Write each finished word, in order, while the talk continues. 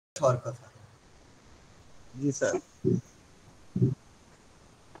হওয়ার কথা। জি sir.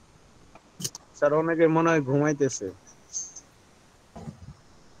 Sir অনেকে মনে হয় ঘুমাইতেছে।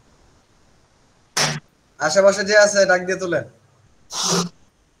 আশেপাশে যে আছে ডাক দিয়ে তুলেন।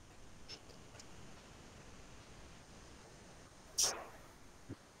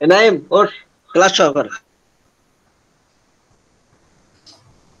 নাইম ওর ক্লাস সহকার।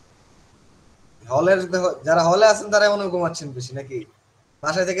 হলের যারা হলে আছেন তারা মনে হয় ঘুমাচ্ছেন বেশি নাকি?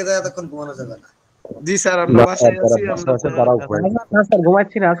 বাসায় থেকে তো এতক্ষণ ঘুমানো যাবে না। জি স্যার, আমরা বাসায় আছি, আমরা স্যার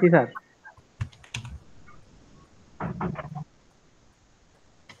ঘুমাচ্ছি না, আছি স্যার।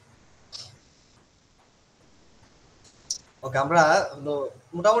 ওকে, আমরা হলো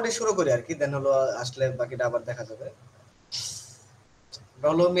মোটামুটি শুরু করি আর কি, দেন হলো আসলে বাকিটা আবার দেখা যাবে। আমরা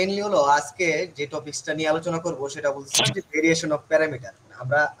হলো মেইনলি হলো আজকে যে টপিকসটা নিয়ে আলোচনা করব সেটা বলছিলাম যে ভেরিয়েশন অফ প্যারামিটার।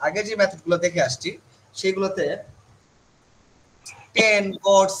 আমরা আগে যে মেথডগুলো দেখে আসছি সেগুলোতে টেন,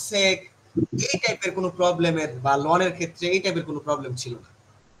 কট, সেক এই টাইপের কোনো প্রবলেমের বা লনের ক্ষেত্রে এই টাইপের কোনো প্রবলেম ছিল না।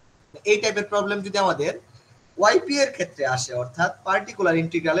 এই টাইপের প্রবলেম যদি আমাদের ওয়াইপি এর ক্ষেত্রে আসে, অর্থাৎ পার্টিকুলার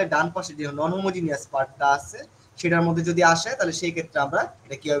ইন্টিগ্রালের ডান পাশে যে নন হোমোজিনিয়াস পার্টটা আছে সেটার মধ্যে যদি আসে, তাহলে সেই ক্ষেত্রে আমরা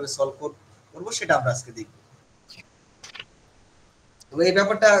এটা কিভাবে সলভ করব সেটা আমরা আজকে দেখব। তো এই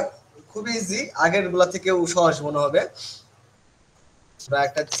ব্যাপারটা খুব ইজি, আগের গুলা থেকেও সহজ মনে হবে। আমরা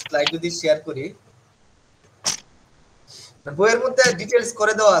একটা স্লাইড যদি শেয়ার করি, বইয়ের মধ্যে ডিটেইলস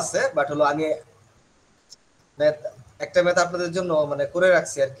করে দেওয়া আছে, বাট হলো আমি একটা ম্যাথ আপনাদের জন্য মানে করে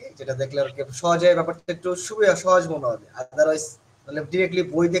রাখছি আর কি, যেটা দেখলে আর কি সহজে ব্যাপারটা একটু সহজ মনে হবে। আদারওয়াইজ মানে ডিরেক্টলি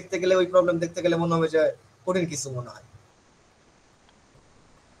বই দেখতে গেলে, ওই প্রবলেম দেখতে গেলে মনে হবে যে কঠিন কিছু মনে হয়।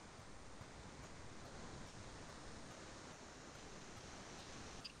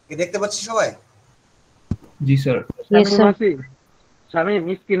 কি দেখতে পাচ্ছি সবাই? জি স্যার। শামিম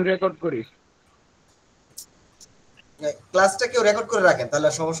স্ক্রিন রেকর্ড করিস। ক্লাসটা কেউ রেকর্ড করে রাখেন, তাহলে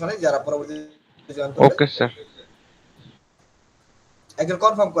সমস্যা নেই, যারা পরবর্তীতে জয়েন করবে। Okay sir. একজন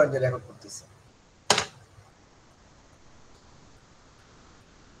কনফার্ম করেন যে রেকর্ড করতেছে।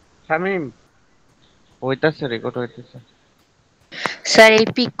 শামিম হইতাছে, রেকর্ড হইতাছে। স্যার এই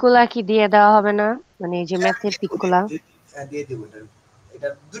পিকগুলা কি দিয়ে দেওয়া হবে না, মানে এই যে ম্যাথের পিকগুলা? দিয়ে দিব। এটা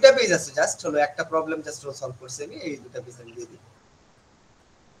দুটো পেজ আছে, জাস্ট হলো একটা প্রবলেম জাস্ট সলভ করছি আমি, এই দুটো পেজ আমি দিয়ে দিই।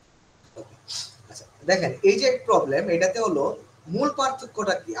 ওকে, আচ্ছা দেখেন এই যে প্রবলেম, এটাতে হলো মূল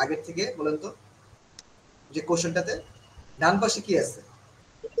পার্থক্যটা কি আগের থেকে বলেন তো? যে কোশ্চেনটাতে ডান পাশে কি আছে?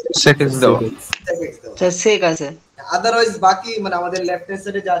 সেকেন্ড দাও। স্যার সেক আছে। আদারওয়াইজ বাকি মানে আমাদের লেফট হ্যান্ড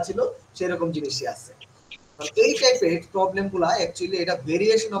সাইডে যা ছিল সেরকম জিনিসই আছে। এই টাইপের প্রবলেমগুলো অ্যাকচুয়ালি এটা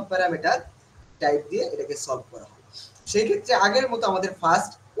ভেরিয়েশন অফ প্যারামিটার টাইপ দিয়ে এটাকে সলভ করা হয়। সেই ক্ষেত্রে আগের মতো আমাদের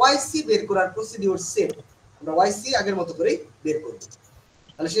ফার্স্ট ওয়াইসি বের করার প্রসিডিউর সেম, আমরা ওয়াইসি আগের মতো করেই বের করব।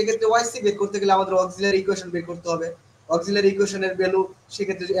 তাহলে সেই ক্ষেত্রে ওয়াইসি বের করতে গেলে আমাদের অক্সিলারি ইকুয়েশন বের করতে হবে। অক্সিলারি ইকুয়েশনের ভ্যালু সেই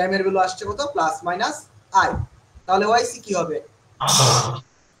ক্ষেত্রে m এর ভ্যালু আসছে কত? Plus minus i। তাহলে ওয়াইসি কি হবে?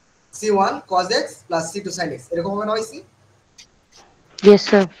 c1 cos x plus c2 sin x, এরকম হবে না ওয়াইসি? Yes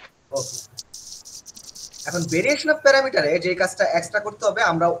sir. ওকে, এখন ভেরিয়েশন অফ প্যারামিটারে যে কাজটা এক্সট্রা করতে হবে,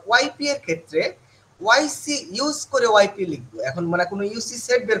 আমরা ওয়াইপি এর ক্ষেত্রে ওয়াইসি ইউজ করে ওয়াইপি লিখবো। এখন মানে কোনো ইউসি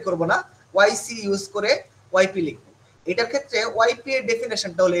সেট বের করব না, ওয়াইসি ইউজ করে ওয়াইপি লিখবো। এটার ক্ষেত্রে ওয়াইপি এর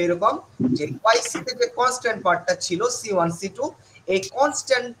ডেফিনেশনটা হলো এরকম যে ওয়াইসি তে যে কনস্ট্যান্ট পার্টটা ছিল c1 c2, এই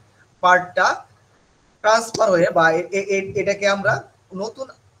কনস্ট্যান্ট পার্টটা ট্রান্সফার হয়ে বা এটাকে আমরা নতুন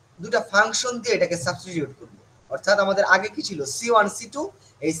দুটো ফাংশন দিয়ে এটাকে সাবস্টিটিউট করব। অর্থাৎ আমাদের আগে কি ছিল? c1 c2,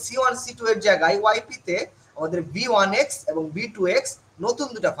 এই c1 c2 এর জায়গায় ওয়াইপি তে আমাদের b1x এবং b2x নতুন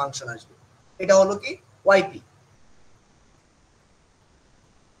দুটো ফাংশন আসবে। এটা হলো কি ওয়াইপি।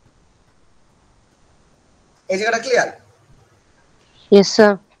 এই জায়গাটা ক্লিয়ার? Yes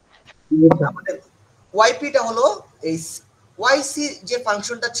sir. আমাদের ওয়াইপিটা হলো এই ওয়াইসি যে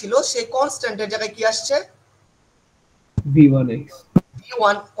ফাংশনটা ছিল সেই কনস্ট্যান্টের জায়গায় কি আসছে? v1x।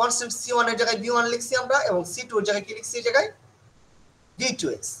 b1 কনস্ট্যান্ট c1 এর জায়গায় b1 লিখছি আমরা, এবং c2 এর জায়গায় কি লিখছি? এই জায়গায়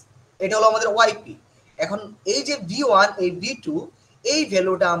b2x। এটা হলো আমাদের ওয়াইপি। এখন এই যে b1 এই b2 এই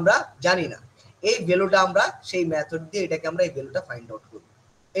ভ্যালুটা আমরা জানি না, এই ভ্যালুটা আমরা সেই মেথড দিয়ে এটাকে আমরা এই ভ্যালুটা ফাইন্ড আউট করব।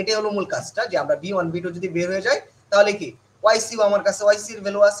 এটাই হলো মূল কাজটা, যে আমরা b1 b2 যদি বের হয়ে যায় তাহলে কি yc আমার কাছে yc এর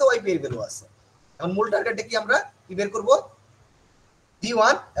ভ্যালু আছে, yp এর ভ্যালু আছে। এখন মূল টার্গেটটা কি? আমরা কি বের করব?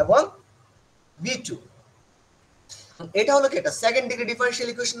 b1 এবং b2। এটা হলো কি? এটা সেকেন্ড ডিগ্রি ডিফারেনশিয়াল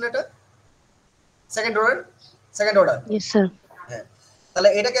ইকুয়েশন, এটা সেকেন্ড অর্ডার। Yes sir. হ্যাঁ, তাহলে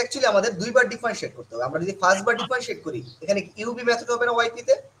এটাকে অ্যাকচুয়ালি আমাদের দুইবার ডিফারেনশিয়েট করতে হবে। আমরা যদি ফার্স্ট বার ডিফারেনশিয়েট করি, এখানে ইউবি মেথড হবে না ওয়াইপি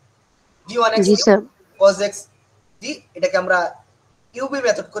তে? g1x জি স্যার। cos x d, এটাকে আমরা ইউবি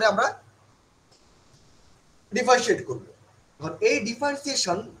মেথড করে আমরা ডিফারেনশিয়েট করব। এখন এই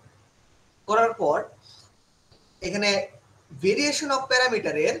ডিফারেনশিয়েশন করার পর এখানে ভেরিয়েশন অফ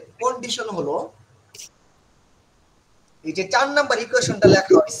প্যারামিটারের কন্ডিশন হলো এই যে 4 নাম্বার ইকুয়েশনটা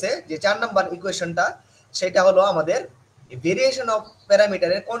লেখা হয়েছে, যে 4 নাম্বার ইকুয়েশনটা সেটা হলো আমাদের ভেরিয়েশন অফ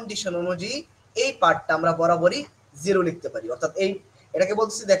প্যারামিটারের কন্ডিশন অনুযায়ী এই পার্টটা আমরা বরাবরই 0 লিখতে পারি। অর্থাৎ এই এটাকে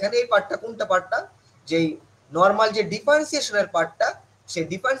বলতেছি, দেখেন এই পার্টটা কোনটা পার্টটা, যেই নরমাল যে ডিফারেন্সিয়েশনের পার্টটা, সেই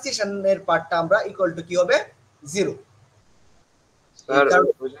ডিফারেন্সিয়েশনের পার্টটা আমরা ইকুয়াল টু কি হবে 0। স্যার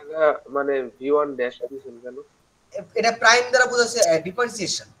ওই জায়গা মানে v1 ড্যাশ দিছেন কেন? এটা প্রাইম দ্বারা বোঝাচ্ছে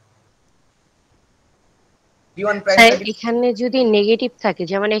ডিফারেন্সিয়েশন। v1 প্রাইম এখানে যদি নেগেটিভ থাকে,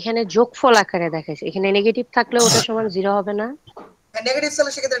 যেমন এখানে যোগফল আকারে দেখাইছে, এখানে নেগেটিভ থাকলে ওটা সমান 0 হবে না? নেগেটিভ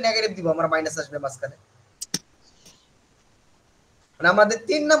চলে, সেক্ষেত্রে নেগেটিভ দিব, আমরা মাইনাস আসবে মাঝখানে। মানে আমাদের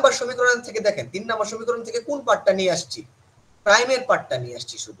 3 নাম্বার সমীকরণ থেকে দেখেন, 3 নাম্বার সমীকরণ থেকে কোন পার্টটা নিয়ে আসছি, প্রাইমের পার্টটা নিয়ে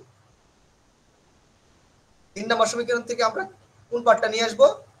আসছি শুধু। 3 নাম্বার সমীকরণ থেকে আমরা কোন পার্টটা নিয়ে আসব,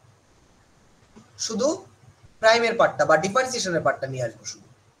 শুধু প্রাইমের পার্টটা বা ডিফারেন্সিয়েশনের পার্টটা নিয়ে আসব শুধু।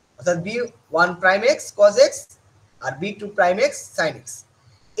 অর্থাৎ b1 prime x cos x আর b2 prime x sin x,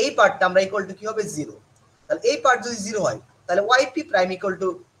 এই পার্টটা আমরা ইকুয়াল টু কি হবে 0। তাহলে এই পার্ট যদি 0 হয় তাহলে yp প্রাইম ইকুয়াল টু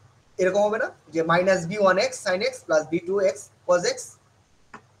এরকম হবে না, যে -b1x sin x b2x cos x।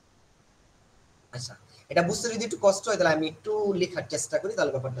 আচ্ছা, এটা বুঝতে যদি একটু কষ্ট হয় তাহলে আমি একটু লেখার চেষ্টা করি,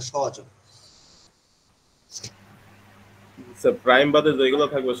 তাহলে ব্যাপারটা সহজ হবে। স্যার প্রাইম বাদে যেগুলো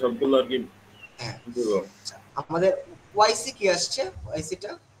থাকবে সবগুলো আর কি দিব। আমাদের yc কি আসছে, yc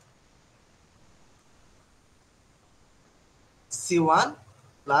টা c1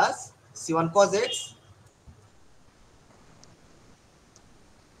 plus c1 cos x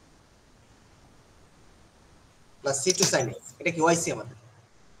plus c2 sin x, এটা কি yc আমাদের।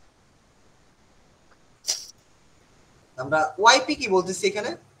 আমরা yp কি বলতেছি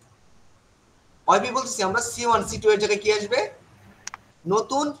এখানে, yp বলতেছি আমরা c1 c2 এর জায়গায় কি আসবে,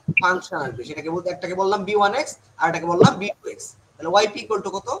 নতুন ফাংশন আসবে, সেটাকে বলতে একটাকে বললাম b1x আর এটাকে বললাম b2x। তাহলে yp ইকুয়াল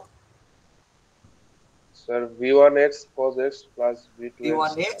টু কত sir v1x cos x plus v2x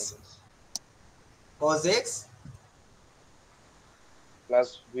b1x cos x plus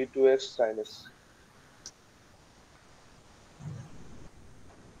v2x sin x।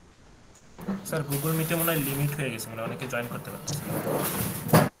 Sir Google মিটে মনে হয় লিমিট হয়ে গেছে, মানে অনেকে জয়েন করতে পারছে না।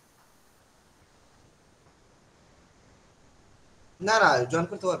 না, জয়েন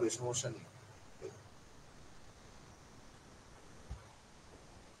করতে পারবে, সমস্যা নেই।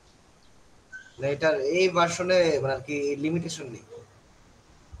 না, এটার এই ভার্সনে মানে কি লিমিটেশন নেই।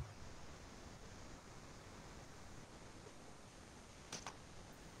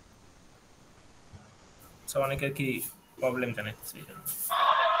 স্যার অনেকের কি প্রবলেম জানাচ্ছে এই জন্য।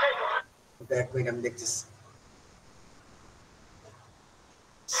 এক মিনিট আমি দেখতেছি।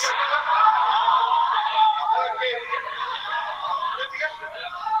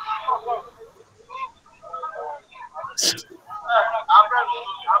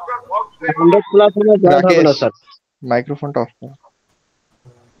 মাইক্রোফোনটা অফ করো।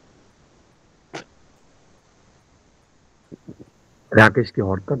 রাকেশ কি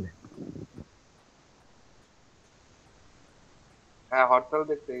হরতালে? হ্যাঁ হরতাল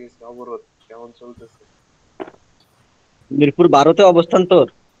দেখতে গেছি, অবরোধ কেমন চলতেছে। মিরপুর 12-তে অবস্থান তোর?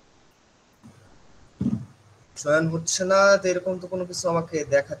 জয়েন হচ্ছে না তো, এরকম তো কোনো কিছু আমাকে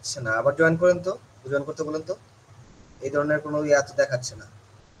দেখাচ্ছে না। আবার জয়েন করেন তো, জয়েন করতে বলেন তো। এই ধরনের কোনো ইয়া তো দেখাচ্ছে না।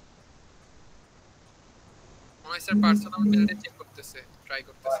 আমার স্যার পার্সোনাল মেইলটা চেক করতেছে, ট্রাই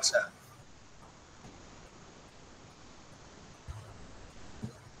করতেছে। আচ্ছা,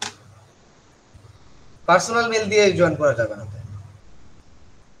 পার্সোনাল মেল দিয়ে জয়েন করা যাবে না।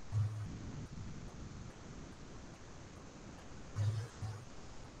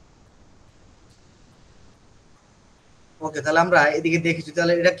 ওকে, তাহলে আমরা এদিকে দেখেছি।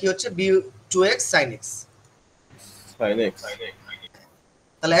 তাহলে এটা কি হচ্ছে b2x sin x। sin x।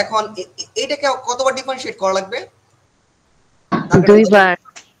 তাহলে এখন এটাকে কতবার ডিফারেন্সিয়েট করা লাগবে?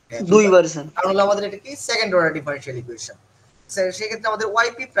 দুইবার স্যার। কারণ হলো আমাদের এটা কি সেকেন্ড অর্ডার ডিফারেনশিয়াল ইকুয়েশন। সেই ক্ষেত্রে আমাদের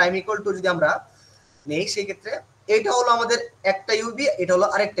yp প্রাইম ইকুয়াল টু যদি আমরা নেই, সেই ক্ষেত্রে এটা হলো আমাদের একটা ইউবি, এটা হলো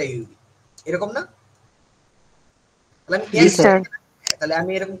আরেকটা ইউবি, এরকম না? তাহলে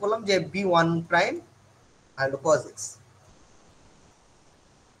আমি এরকম করলাম যে b1 প্রাইম আর হলো cos x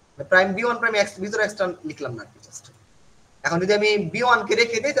prime, b1 prime x ভিতরে এক্সটা লিখলাম না জাস্ট। এখন যদি আমি b1 কে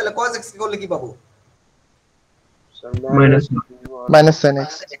রেখে দেই তাহলে cos x কে করলে কি পাবো? Minus sin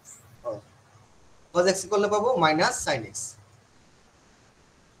x। cos x করলে পাবো minus sin x।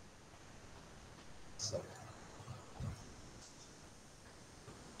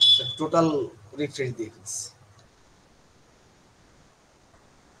 Total refresh দিয়ে দিচ্ছি,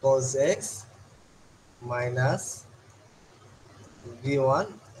 cos x minus v1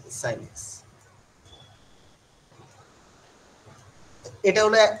 sin x। এটা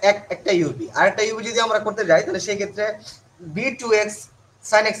হলো একটা ইউবি, আর একটা ইউবি যদি আমরা করতে যাই তাহলে সেই ক্ষেত্রে b2x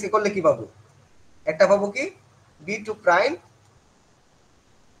sin x করলে কি পাবো? একটা পাবো কি b2 প্রাইম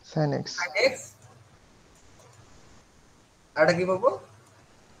sin x আর এটা কি পাবো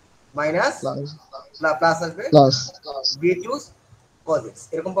মাইনাস প্লাস আসবে plus b2 cos x,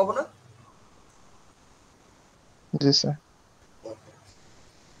 এরকম পাবো না? জি স্যার।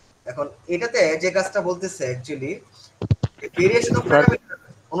 এখন এটাতে যে কাজটা বলতেছে অ্যাকচুয়ালি ভেরিয়েশন অফ প্যারামিটার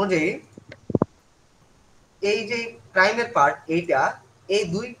অনুযায়ী এই যে প্রাইমের পার্ট এইটা, এই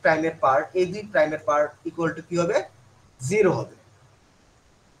দুই প্রাইমের পার্ট ইকুয়াল টু কি হবে? 0 হবে।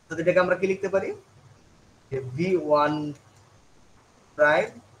 তো এটাকে আমরা কি লিখতে পারি যে v1 prime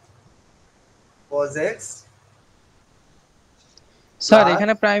cos x। Sir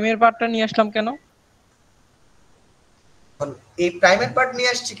এখানে প্রাইমের পার্টটা নিয়ে আসলাম কেন? এই প্রাইমের পার্ট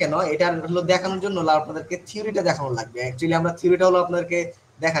নিয়ে আসছি কেন, এটা হলো দেখানোর জন্য আপনাদেরকে থিওরিটা দেখানো লাগবে। অ্যাকচুয়ালি আমরা থিওরিটা হলো আপনাদেরকে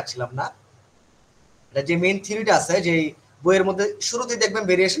দেখাচ্ছিলাম না। এটা যে মেইন থিওরিটা আছে, যে বইয়ের মধ্যে শুরুতেই দেখবেন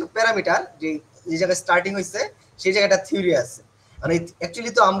ভেরিয়েশন অফ প্যারামিটার যে জায়গায় স্টার্টিং হইছে সেই জায়গাটা থিওরি আছে। মানে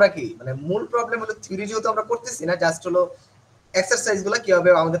অ্যাকচুয়ালি তো আমরা কি মানে মূল প্রবলেম হলো থিওরি যেহেতু আমরা করতেছি না, জাস্ট হলো এক্সারসাইজগুলো কিভাবে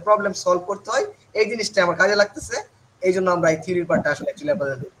আমাদের প্রবলেম সলভ করতে হয় এই জিনিসটা আমার কাজে লাগতেছে, এই জন্য আমরা এই থিওরির পার্টটা আসলে অ্যাকচুয়ালি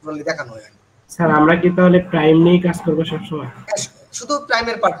আপনাদের টোটালি দেখানো হয়। স্যার আমরা কি তাহলে প্রাইম নিয়ে কাজ করব সব সময়? শুধু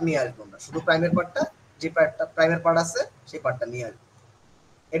প্রাইমের পার্ট নিয়ে আসবো না, শুধু প্রাইমের পার্টটা, যে পার্টটা প্রাইমের পার্ট আছে সেই পার্টটা নিয়ে আসবো।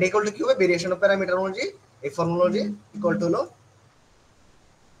 এটা ইকুয়াল টু কি হবে? ভেরিয়েশন অফ প্যারামিটার অনুযায়ী এই ফর্মুলা অনুযায়ী ইকুয়াল টু হলো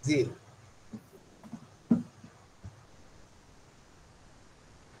 0।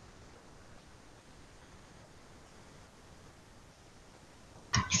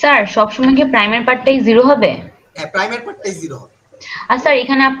 স্যার সবসময় কি প্রাইমের পার্টটাই 0 হবে? হ্যাঁ, প্রাইমের পার্টটাই 0 হবে। আর স্যার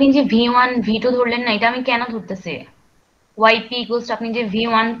এখানে আপনি যে v1 v2 ধরলেন না, এটা আমি কেন ধরতেছি? yp ইকুয়ালস আপনি যে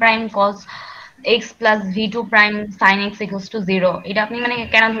v1 prime cos x plus v2 prime sin x equals to 0, এটা আপনি মানে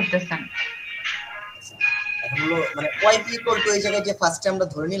কেন ধরতেছেন? এখন হলো মানে yp ইকুয়াল টু এই জায়গায় যে ফার্স্টে আমরা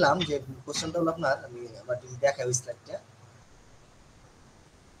ধরে নিলাম যে কোশ্চেনটা হলো আপনার, আমি আবার যদি দেখাই ওই স্লাইডটা,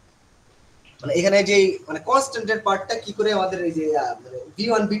 মানে এখানে যে মানে কনস্ট্যান্টের পার্টটা কি করে আমাদের এই যে মানে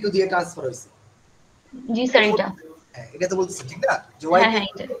v1 v2 দিয়ে ট্রান্সফার হইছে। জি স্যার এটা। হ্যাঁ, এটা তো বলতেছি ঠিক না, যে হ্যাঁ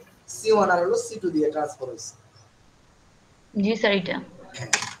yp এটা c1 আর হলো c2 দিয়ে ট্রান্সফার হইছে। জি স্যার এটা।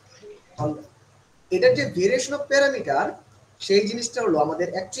 হ্যাঁ, এটার যে ভেরিয়েশন অফ প্যারামিটার সেই জিনিসটা হলো আমাদের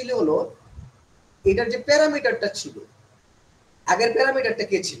অ্যাকচুয়ালি হলো এটার যে প্যারামিটারটা ছিল, আগের প্যারামিটারটা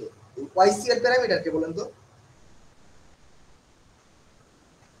কে ছিল? yc এর প্যারামিটার কে বলেন তো?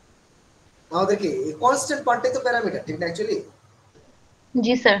 আমাদের কি এই কনস্ট্যান্ট পার্টটাই তো প্যারামিটার, ঠিক না অ্যাকচুয়ালি?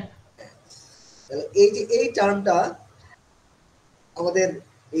 জি স্যার। তাহলে এই যে এই টার্মটা আমাদের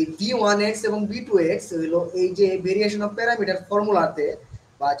এই v1x এবং v2x হলো এই যে ভেরিয়েশন অফ প্যারামিটার ফর্মুলাতে,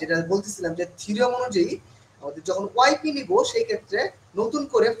 বা যেটা বলতেছিলাম যে থিওরেম অনুযায়ী আমাদের যখন yp নিব সেই ক্ষেত্রে নতুন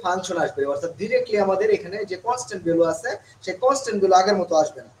করে ফাংশন আসবে, অর্থাৎ डायरेक्टली আমাদের এখানে যে কনস্ট্যান্ট ভ্যালু আছে সেই কনস্ট্যান্ট ভ্যালু আগের মতো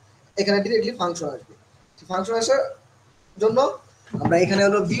আসবে না, এখানে डायरेक्टली ফাংশন আসবে। সেই ফাংশন আসার জন্য আমরা এখানে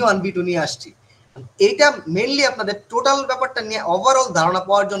হলো v1 v2 নিয়ে আসছি। এইটা মেইনলি আপনাদের টোটাল ব্যাপারটা নিয়ে ওভারঅল ধারণা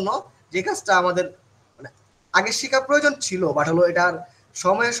পাওয়ার জন্য যে কাজটা আমাদের মানে আগে শেখা প্রয়োজন ছিল, বাট হলো এটার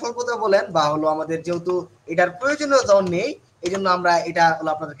সময়ের স্বল্পতা বলেন বা হলো আমাদের যেহেতু এটার প্রয়োজনীয়তা নেই এই জন্য আমরা এটা হলো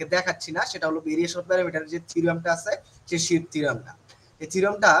আপনাদেরকে দেখাচ্ছি না। সেটা হলো ভেরিয়েশন অফ প্যারামিটার যে থিওরেমটা আছে সেই থিওরেমটা, এই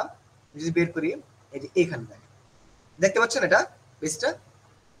থিওরেমটা যদি বের করি এই যে এখানে দেখতে পাচ্ছেন এটা পেজটা?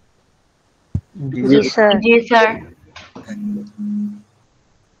 জি স্যার। জি স্যার।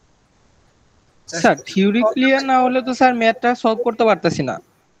 স্যার থিওরি ক্লিয়ার না হলে তো স্যার ম্যাথটা সলভ করতে পারতেছি না।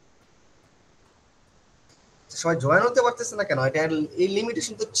 সবাই জয়েন হতে পারতেছে না কেন? এটা এই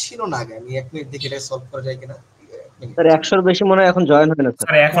লিমিটেশন তো ছিল না আগে। আমি 1 মিনিট দেখে এটা সলভ করা যায় কিনা। স্যার 100 এর বেশি মনে হয় এখন জয়েন হয় না স্যার।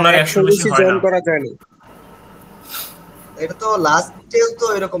 স্যার এখন আর 100 বেশি জয়েন হয় করা না। যায়নি। এটা তো লাস্ট ডেও তো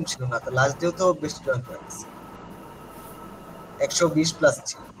এরকম ছিল না, তো লাস্ট ডেও তো বেশি জয়েন করা গেছে, 120 প্লাস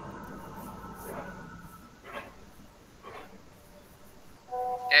ছিল।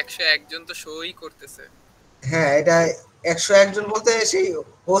 101 জন তো শোই করতেছে। হ্যাঁ, এটা 101 জন বলতে সেই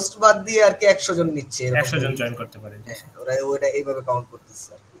হোস্ট বাদ দিয়ে আর কি 100 জন নিচ্ছে, 100 জন জয়েন করতে পারে। ওরা ওটা এইভাবে কাউন্ট করতেছে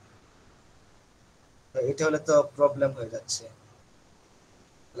আর কি। তো এটা হলে তো প্রবলেম হয়ে যাচ্ছে,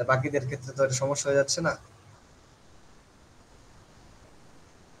 তাহলে বাকিদের ক্ষেত্রে তো এটা সমস্যা হয়ে যাচ্ছে না?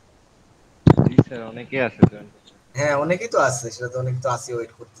 জি স্যার, অনেকে আছে জয়েন। হ্যাঁ, অনেকেই তো আছে, সেটা তো অনেক তো আসি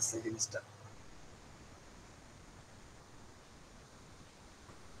ওয়েট করতেছে এই জিনিসটা।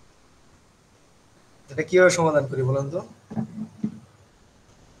 এটা কিভাবে সমাধান করি বলুন তো?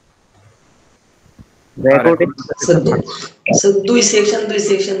 স্যার দুই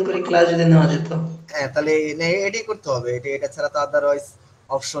সেকশন করে ক্লাস যদি নেওয়া যেত। হ্যাঁ, তাহলে এটাই করতে হবে, এটা ছাড়া তো আদারওয়াইজ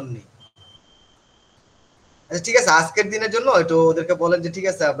অপশন নেই। আচ্ছা ঠিক আছে, আজকের দিনের জন্য একটু ওদেরকে বলেন যে ঠিক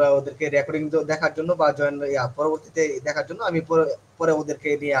আছে আমরা ওদেরকে রেকর্ডিং দেখার জন্য বা জয়েন পরবর্তীতে দেখার জন্য আমি পরে ওদেরকে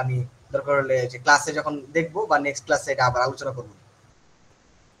নিয়ে আমি দরকার হলে যে ক্লাসে যখন দেখবো বা নেক্সট ক্লাসে এটা আবার আলোচনা করবো,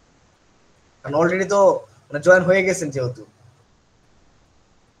 কারণ অলরেডি তো মানে জয়েন হয়ে গেছেন যেহেতু।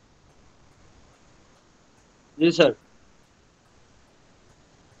 জি স্যার।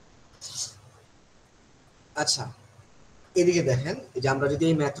 আচ্ছা এদিকে দেখেন, যে আমরা যদি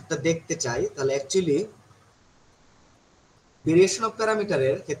এই মেথডটা দেখতে চাই তাহলে অ্যাকচুয়ালি ভেরিয়েশন অফ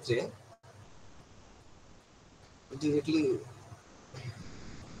প্যারামিটারের ক্ষেত্রে ডিরেক্টলি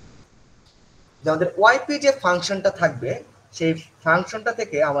আমাদের ওয়াইপি যে ফাংশনটা থাকবে সেই ফাংশনটা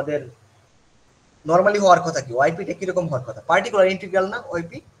থেকে আমাদের নরমালি হওয়ার কথা কি, ওয়াইপিটা কিরকম হওয়ার কথা, পার্টিকুলার ইন্টিগ্রাল না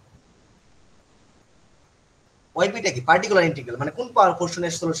ওয়াইপি? ওয়াইপিটা কি পার্টিকুলার ইন্টিগ্রাল, মানে কোন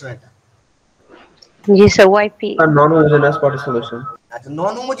পোরশনের সলিউশন এটা? জি স্যার, ওয়াইপি নন হোমোজেনাস পার্টের সলিউশন। আচ্ছা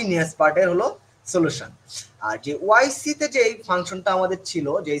নন হোমোজিনিয়াস পার্টের হলো সলিউশন। আর যে ওয়াইসি তে যে ফাংশনটা আমাদের ছিল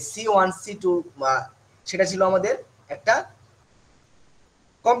যে c1 c2 সেটা ছিল আমাদের একটা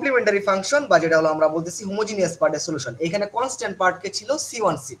কমপ্লিমেন্টারি ফাংশন, বা যেটা হলো আমরা বলতেছি হোমোজিনিয়াস পার্টের সলিউশন। এখানে কনস্ট্যান্ট পার্ট কে ছিল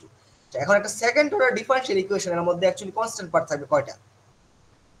c1 c2। এখন একটা সেকেন্ড অর্ডার ডিফারেনশিয়াল ইকুয়েশনের মধ্যে অ্যাকচুয়ালি কনস্ট্যান্ট পার্ট থাকবে কয়টা?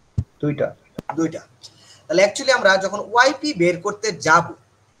 দুইটা। তাহলে অ্যাকচুয়ালি আমরা যখন ওয়াইপি বের করতে যাব,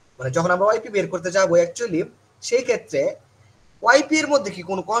 মানে যখন আমরা ওয়াইপি বের করতে যাব অ্যাকচুয়ালি সেই ক্ষেত্রে ওয়াইপি এর মধ্যে কি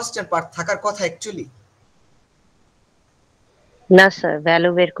কোনো কনস্ট্যান্ট পার্ট থাকার কথা অ্যাকচুয়ালি? না স্যার, ভ্যালু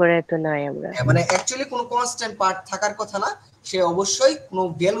বের করে তো নাই আমরা। মানে অ্যাকচুয়ালি কোনো কনস্ট্যান্ট পার্ট থাকার কথা না, সে অবশ্যই কোনো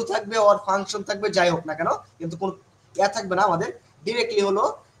ভ্যালু থাকবে আর ফাংশন থাকবে যাই হোক না কেন, কিন্তু কোনো থাকবে না আমাদের ডাইরেক্টলি হলো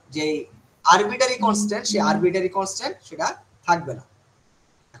যে আরবিটারি কনস্ট্যান্ট, সেই আরবিটারি কনস্ট্যান্ট সেটা থাকবে না।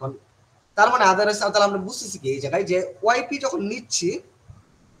 এখন তার মানে আদারওয়াইজ তাহলে আমরা বুঝতেছি কি এই জায়গায় যে ওয়াইপি যখন নিচ্ছি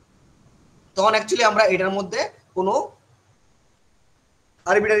তখন অ্যাকচুয়ালি আমরা এটার মধ্যে কোনো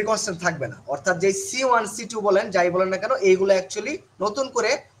আরবিটারি কনস্ট্যান্ট থাকবে না, অর্থাৎ যে c1 c2 বলেন যাই বলেন না কেন এইগুলো অ্যাকচুয়ালি নতুন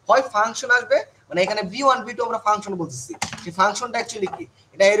করে হয় ফাংশন আসবে, মানে এখানে v1 v2 আমরা ফাংশন বলতেছি, সেই ফাংশনটা অ্যাকচুয়ালি কি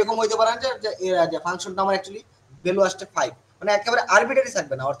এটা এরকম হইতে পারে যে ফাংশনটা আমার অ্যাকচুয়ালি ভ্যালু আসছে 5, মানে একেবারে আরবিটারি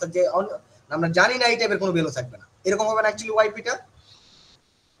থাকবে না, অর্থাৎ যে আমরা জানি না এই টাইপের কোনো ভ্যালু থাকবে না, এরকম হবে না অ্যাকচুয়ালি ওয়াইপিটা,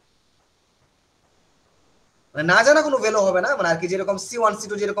 মানে না জানা কোনো ভ্যালু হবে না, মানে আর কি যেরকম c1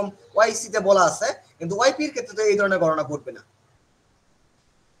 c2 যেরকম ওয়াইসি তে বলা আছে, কিন্তু ওয়াইপি এর ক্ষেত্রে তো এই ধরনের গণনা করবে না।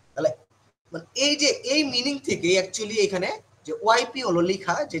 তাহলে মানে এই যে এই মিনিং থেকে অ্যাকচুয়ালি এখানে যে ওয়াইপি হলো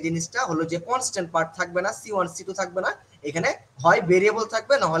লেখা যে জিনিসটা হলো যে কনস্ট্যান্ট পার্ট থাকবে না, c1 c2 থাকবে না, এখানে হয় ভেরিয়েবল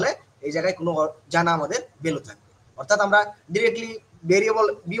থাকবে না হলে এই জায়গায় কোনো জানা আমাদের ভ্যালু থাকবে, অর্থাৎ আমরা ডাইরেক্টলি ভেরিয়েবল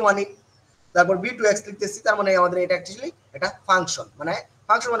v1 তারপর v2x লিখতেছি, তার মানে আমাদের এটা অ্যাকচুয়ালি এটা ফাংশন, মানে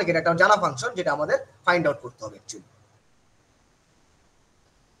ফাংশন মানে কি একটা জানা ফাংশন যেটা আমাদের ফাইন্ড আউট করতে হবে অ্যাকচুয়ালি।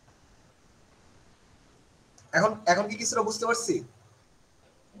 এখন কি কিছুটা বুঝতে পারছি?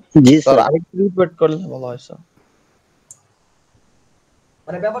 জি স্যার, আরেকটু রিপিট করলে ভালো হয় স্যার।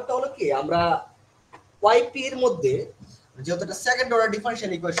 মানে ব্যাপারটা হলো কি আমরা ওয়াইপি এর মধ্যে যেহেতু এটা সেকেন্ড অর্ডার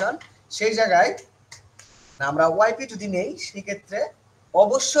ডিফারেনশিয়াল ইকুয়েশন, সেই জায়গায় আমরা ওয়াইপি যদি নেই সেই ক্ষেত্রে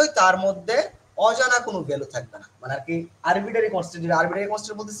অবশ্যই তার মধ্যে অজানা কোনো ভ্যালু থাকবে না, মানে আর কি আরবিটারি কনস্ট্যান্ট, যেটা আরবিটারি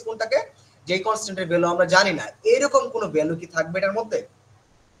কনস্ট্যান্ট বলতেছি কোনটাকে, যেই কনস্ট্যান্টের ভ্যালু আমরা জানি না, এরকম কোনো ভ্যালু কি থাকবে এটার মধ্যে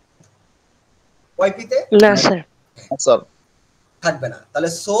ওয়াইপি তে? না স্যার, স্যার থাকবে না। তাহলে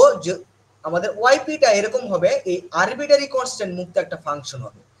সো যে আমাদের ওয়াইপিটা এরকম হবে এই আরবিটারি কনস্ট্যান্ট মুক্ত একটা ফাংশন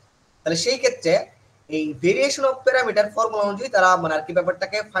হবে, তাহলে সেই ক্ষেত্রে এই ভেরিয়েশন অফ প্যারামিটার ফর্মুলা অনুযায়ী তারা মানে আর কি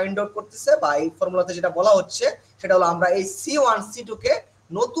ব্যাপারটাকে ফাইন্ড আউট করতেছে, বা এই ফর্মুলাতে যেটা বলা হচ্ছে সেটা হলো আমরা এই c1 c2 কে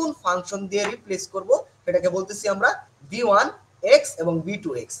নতুন ফাংশন দিয়ে রিপ্লেস করব, সেটাকে বলতেছি আমরা v1x এবং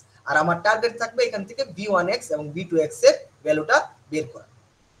v2x, আর আমার টার্গেট থাকবে এখান থেকে v1x এবং v2x এর ভ্যালুটা বের করা।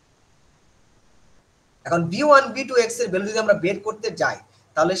 এখন v1 v2x এর ভ্যালু যদি আমরা বের করতে যাই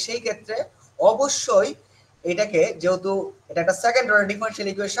তাহলে সেই ক্ষেত্রে অবশ্যই এটাকে যেহেতু এটা একটা সেকেন্ড অর্ডার ডিফারেনশিয়াল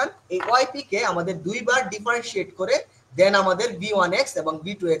ইকুয়েশন, এই ওয়াইপি কে আমাদের দুইবার ডিফারেনশিয়েট করে দেন আমাদের v1x এবং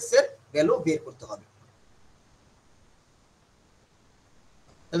v2x এর ভ্যালু বের করতে হবে।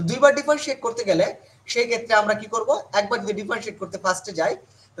 তাহলে দুইবার ডিফারেনশিয়েট করতে গেলে সেই ক্ষেত্রে আমরা কি করব, একবার যদি ডিফারেনশিয়েট করতে ফার্স্টে যাই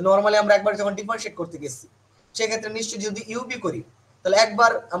তো নরমালি আমরা একবার যখন ডিফারেনশিয়েট করতে গেছি সেই ক্ষেত্রে নিশ্চয়ই যদি ইউবি করি তাহলে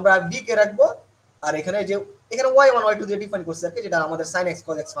একবার আমরা v কে রাখবো, আর এখানে যে এখানে y1 y2 দিয়ে ডিফাইন করছে আর কি, যেটা আমাদের sin x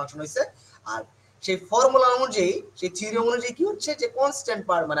cos x function হইছে, আর সেই ফর্মুলা অনুযায়ী সেই থিওরি অনুযায়ী কি হচ্ছে যে কনস্ট্যান্ট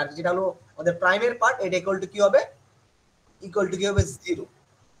পার্ট মানে যেটা হলো আমাদের প্রাইমের পার্ট এটা ইকুয়াল টু কি হবে 0,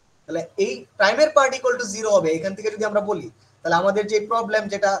 তাহলে এই প্রাইমের পার্ট ইকুয়াল টু 0 হবে। এখান থেকে যদি আমরা বলি তাহলে আমাদের যে প্রবলেম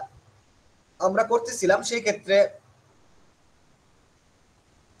যেটা আমরা করতেছিলাম সেই ক্ষেত্রে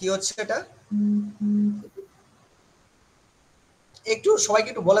কি হচ্ছে, এটা একটু সবাইকে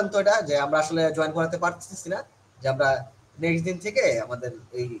একটু বলেন তো এটা, যে আমরা আসলে জয়েন করাতে পারতেছি না, যে আমরা নেক্সট দিন থেকে আমাদের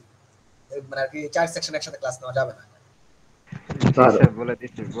এই মানে আর কি 4 সেকশন একসাথে ক্লাস নেওয়া যাবে না। স্যার বলে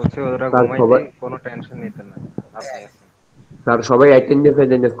দিচ্ছি, বলছে ওরা ঘুমাইতে, কোনো টেনশন নিতে না, আপনি আছেন। স্যার সবাই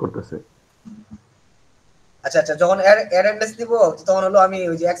অ্যাটেন্ডেন্স করতেছে। আচ্ছা আচ্ছা, যখন অ্যাটেন্ডেন্স নিব তখন হলো আমি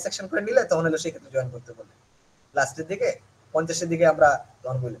ওই যে এক সেকশন করে নিলে তখন হলো সেই ক্ষেত্রে জয়েন করতে বলে লাস্টের দিকে 50 এর দিকে আমরা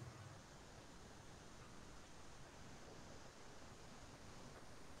তখন বলি।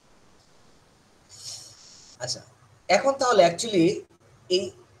 আচ্ছা এখন তাহলে অ্যাকচুয়ালি এই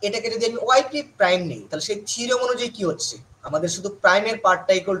এটাকে যদি আমি ওয়াইপি প্রাইম নেই তাহলে সেই থিওরেম অনুযায়ী কি হচ্ছে, আমাদের শুধু প্রাইমের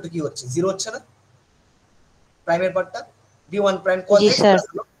পার্টটা ইকুয়াল টু কি হচ্ছে, 0 হচ্ছে না? প্রাইমের পার্টটা b1 prime cos x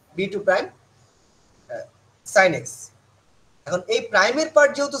b2 prime sin x। এখন এই প্রাইমের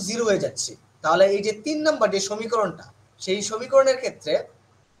পার্ট যেহেতু 0 হয়ে যাচ্ছে তাহলে এই যে 3 নাম্বার যে সমীকরণটা সেই সমীকরণের ক্ষেত্রে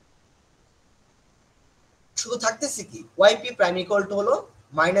শুধু থাকতেছে কি yp প্রাইম ইকুয়াল টু হলো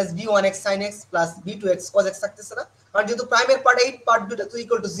 -b1x sin x b2x cos x থাকতেছে না? কারণ যেহেতু প্রাইমের পার্ট এই পার্ট দুটো তো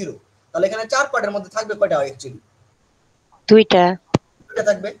ইকুয়াল টু 0 তাহলে এখানে 4 পার্টের মধ্যে থাকবে কয়টা অ্যাকচুয়ালি? দুইটা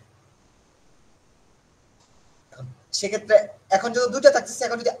থাকবে। সেক্ষেত্রে এখন যদি দুইটা থাকতেছে,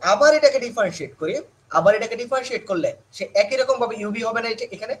 এখন যদি আবার এটাকে ডিফারেন্সিয়েট করি, আবার এটাকে ডিফারেন্সিয়েট করলে সে একই রকম ভাবে ইউবি হবে না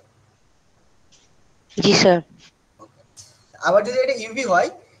এখানে? জি স্যার। আবার যদি এটা ইউবি হয়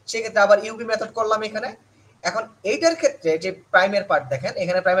সেক্ষেত্রে আবার ইউবি মেথড করলাম এখানে। এখন এইটার ক্ষেত্রে যে প্রাইমের পার্ট দেখেন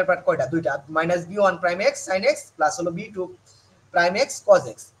এখানে প্রাইমের পার্ট কয়টা? দুইটা, -b1 prime x sin x plus হলো b2 prime x cos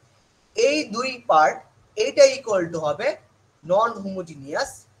x। এই দুই পার্ট এইটা ইকুয়াল টু হবে নন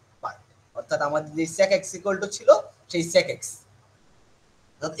হোমোজিনিয়াস পার্ট, অর্থাৎ আমাদের যে sec x ইকুয়াল টু ছিল সেই sec x।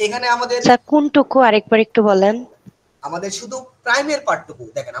 এখানে আমাদের স্যার কোনটুকু আরেকবার একটু বলেন? আমাদের শুধু প্রাইমের পার্টটুকু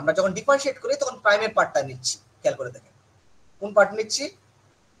দেখেন, আমরা যখন ডিফারেন্সিয়েট করি তখন প্রাইমের পার্টটা নিচ্ছি, খেয়াল করে দেখেন কোন পার্ট নিচ্ছি।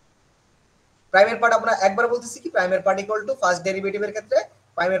 প্রাইমের পার্ট আমরা একবার বলতেছি কি প্রাইমের পার্ট ইকুয়াল টু ফার্স্ট ডেরিভেটিভের ক্ষেত্রে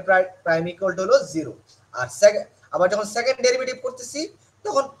প্রাইমের প্রাইম ইকুয়াল টু হলো 0, আর আবার যখন সেকেন্ড ডেরিভেটিভ করতেছি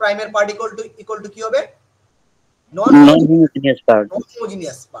তখন প্রাইমের পার্ট ইকুয়াল টু কি হবে? Non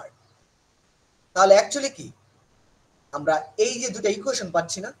homogeneous part. তাহলে অ্যাকচুয়ালি কি আমরা এই যে দুটো ইকুয়েশন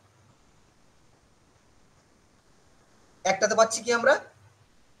পাচ্ছি না, একটাতে পাচ্ছি কি আমরা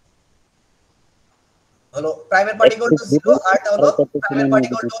হলো প্রাইমের পার্ট ইকুয়াল টু 0 আর এটা হলো প্রাইমের পার্ট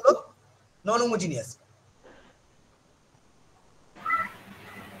ইকুয়াল টু হলো নন হোমোজিনিয়াস।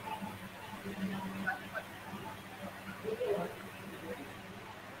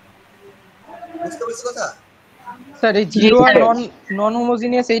 বুঝতে পারছিস কথা? স্যার এই 0 আর নন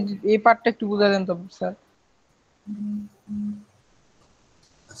হোমোজিনিয়াস এই পার্টটা একটু বুঝা দেন তো স্যার।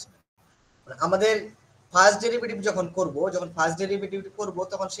 আমাদের ফার্স্ট ডেরিভেটিভ যখন ফার্স্ট ডেরিভেটিভ করব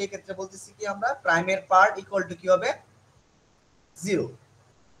তখন সেই ক্ষেত্রে বলতেছি কি আমরা প্রাইমের পার্ট ইকুয়াল টু কি হবে? 0।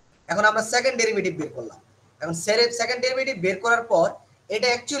 এখন আমরা সেকেন্ড ডেরিভেটিভ বের করলাম। এখন সেকেন্ড ডেরিভেটিভ বের করার পর এটা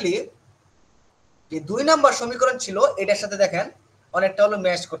অ্যাকচুয়ালি যে 2 নাম্বার সমীকরণ ছিল এটার সাথে দেখেন অনেকটা হলো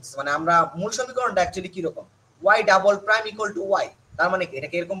ম্যাচ করতেছে, মানে আমরা মূল সমীকরণটা অ্যাকচুয়ালি কি রকম y double prime equal to y, তার মানে কি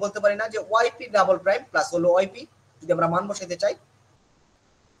এটাকে এরকম বলতে পারি না যে yp ডাবল প্রাইম প্লাস হলো yp, যদি আমরা মান বসাইতে চাই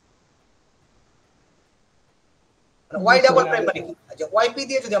y ডাবল প্রাইম মানে কি, যে yp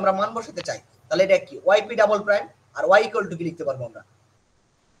দিয়ে যদি আমরা মান বসাতে চাই তাহলে এটা কি yp double prime R y equal to কি লিখতে পারবো আমরা?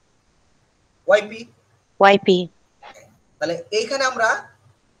 yp। তাহলে এইখানে আমরা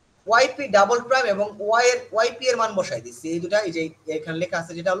yp ডাবল প্রাইম এবং yp এর মান বসাই দিচ্ছি, এই দুটো এই যে এখানে লেখা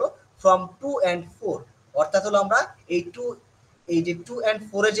আছে যেটা হলো from 2 and 4, অর্থাৎ হলো আমরা এই যে 2 and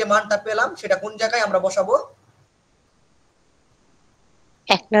 4 এর যে মানটা পেলাম সেটা কোন জায়গায় আমরা বসাবো?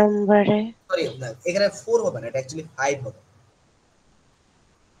 এক নম্বরে। সরি এখানে 4 হবে না, এটা অ্যাকচুয়ালি 5 হবে,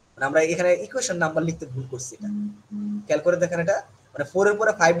 মানে আমরা এখানে ইকুয়েশন নাম্বার লিখতে ভুল করছি, এটা খেয়াল করে দেখেন, এটা মানে 4 এর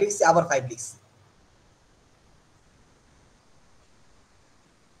পরে 5 লিখছি আবার 5 লিখছি,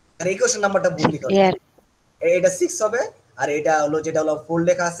 আর ইকুয়েশন নাম্বারটা ভুল লিখা হয়েছে, এটা 6 হবে আর এটা হলো যেটা হলো 4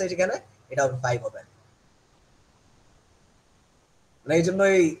 লেখা আছে এখানে এটা হবে 5 হবে, মানে এই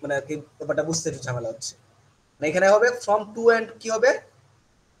জন্যই মানে কি ব্যাপারটা বুঝতে একটু ঝামেলা হচ্ছে। মানে এখানে হবে from 2 and কি হবে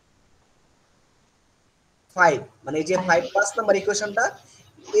 5, মানে এই যে 5 পাঁচ নাম্বার ইকুয়েশনটা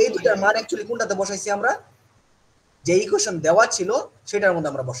এই দুটার মান অ্যাকচুয়ালি কোনটাতে বসাইছি আমরা? যে ইকুয়েশন দেওয়া ছিল সেটার মধ্যে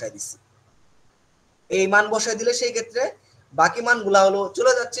আমরা বসাই দিচ্ছি। এই মান বসাই দিলে সেই ক্ষেত্রে বাকি মানগুলা হলো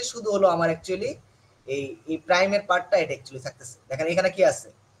চলে যাচ্ছে, শুধু হলো আমার অ্যাকচুয়ালি এই প্রাইমের পার্টটা এটা অ্যাকচুয়ালি থাকতেছে। দেখেন এখানে কি আছে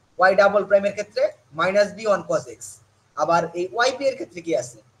y ডাবল প্রাইমের ক্ষেত্রে -b1 cos x, আবার এই yp এর ক্ষেত্রে কি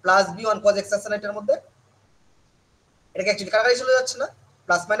আছে +b1 cos x আছে না এটার মধ্যে, এটা কি অ্যাকচুয়ালি কাটাকাটি চলে যাচ্ছে না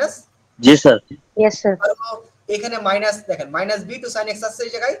প্লাস মাইনাস? জি স্যার। Yes sir. এখানে মাইনাস দেখেন -b2 sin x আছে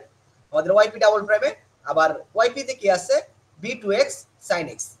এই জায়গায় আমাদের yp ডাবল প্রাইমে, আবার yp তে কি আছে b2x sin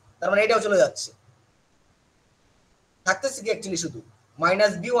x, তার মানে এটাও চলে যাচ্ছে, থাকতেছে কি অ্যাকচুয়ালি শুধু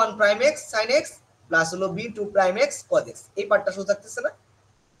 -b1 prime x sin x plus হলো b2 prime x cos x, এই পার্টটা শুধু থাকতেছে না।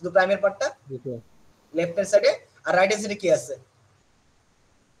 শুধু প্রাইমের পার্টটা লেফট হ্যান্ড সাইডে, আর রাইট হ্যান্ড সাইডে কি আছে?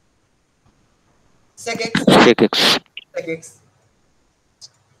 sec x।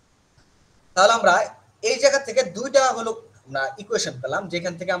 তাহলে আমরা এই জায়গা থেকে দুইটা হলো না ইকুয়েশন পেলাম,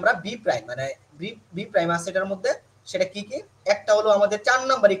 যেখান থেকে আমরা বি প্রাইম মানে বি প্রাইম আছে এটার মধ্যে, সেটা কি কি? একটা হলো আমাদের 4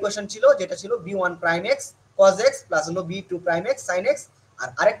 নাম্বার ইকুয়েশন ছিল, যেটা ছিল b1 prime x cos x plus হলো b2 prime x sin x, আর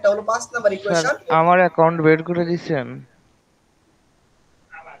আরেকটা হলো 5 নাম্বার ইকুয়েশন। আমার অ্যাকাউন্ট বের করে দিবেন?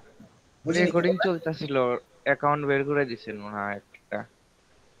 রেকর্ডিং চলতেছিল, অ্যাকাউন্ট বের করে দিবেন মনে হয় একটা।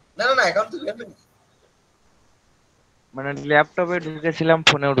 না অ্যাকাউন্ট তো বের করিনি, মানে ল্যাপটপে ঢুকেছিলাম,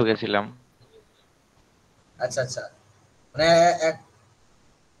 ফোনেও ঢুকেছিলাম। আচ্ছা মানে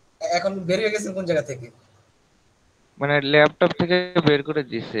এখন বের হয়ে গেছেন কোন জায়গা থেকে? মানে ল্যাপটপ থেকে বের করে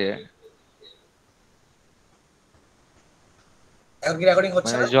দিছে। এখন কি রেকর্ডিং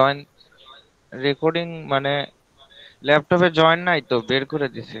হচ্ছে না? জয়েন রেকর্ডিং মানে ল্যাপটপে জয়েন নাই তো, বের করে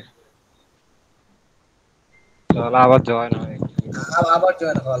দিছে। তাহলে আবার জয়েন হয়, আবার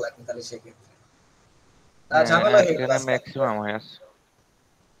জয়েন হওয়া লাগবে তাহলে সেক্ষেত্রে ঝামেলা হয়ে গেল। ম্যাক্সিমাম হয়ে আছে।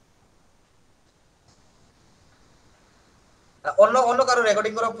 অন্য কারো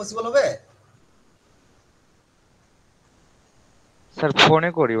রেকর্ডিং করা পসিবল হবে? স্যার ফোনে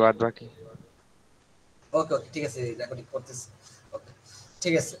করি বাদ বাকি। ওকে ঠিক আছে, রেকর্ডিং করতেছি। ওকে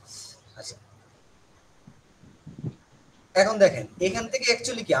ঠিক আছে। আচ্ছা এখন দেখেন এখান থেকে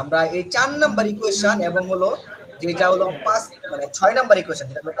অ্যাকচুয়ালি কি আমরা এই 4 নাম্বার ইকুয়েশন এবং হলো যেটা হলো 5 মানে 6 নাম্বার ইকুয়েশন,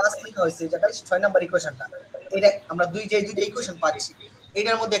 যেটা 5 লেখা হয়েছে, যেটা 6 নাম্বার ইকুয়েশনটা, এটা আমরা দুইটা ইকুয়েশন পাচ্ছি।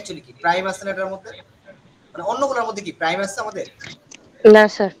 এটার মধ্যে অ্যাকচুয়ালি কি প্রাইম আছে না? এটার মধ্যে মানে অন্যগুলোর মধ্যে কি প্রাইম আছে আমাদের? না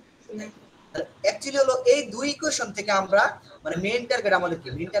স্যার। অ্যাকচুয়ালি হলো এই দুই ইকুয়েশন থেকে আমরা মানে মেইন টার্গেট আমাদের কি?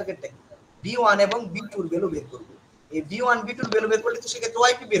 মেইন টার্গেটটা b1 এবং b2 এর ভ্যালু বের করব। এই b1 b2 এর ভ্যালু বের করলে তো সেক্ষেত্রে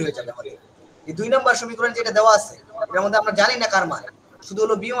yp বের হয়ে যাবে আমাদের। এই 2 নাম্বার সমীকরণ যেটা দেওয়া আছে এর মধ্যে আমরা জানি না কার মান, শুধু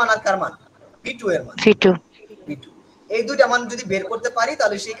হলো b1 আর কার মান b2 এর মান। b2 এই দুইটা মান যদি বের করতে পারি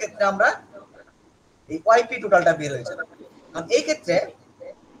তাহলে সেই ক্ষেত্রে আমরা এই yp টোটালটা বের হয়ে যাবে। কারণ এই ক্ষেত্রে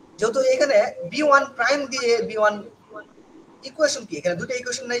যেহেতু এখানে b1 প্রাইম দিয়ে b1 ইকুয়েশন কি, এখানে দুটো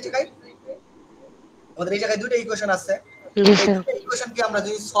ইকুয়েশন নাই জায়গায়, আমাদের এই জায়গায় দুটো ইকুয়েশন আছে। এই দুটো ইকুয়েশন কি আমরা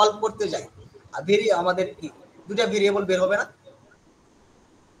যদি সলভ করতে যাই আর আমাদের কি দুটো ভেরিয়েবল বের হবে না?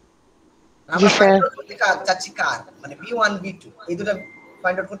 আমরা ফাইন্ড আউট করতে চাচ্ছি কার মানে b1 b2 এই দুটো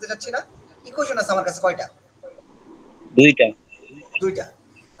ফাইন্ড আউট করতে চাচ্ছি না। ইকুয়েশন আছে আমার কাছে কয়টা? দুইটা।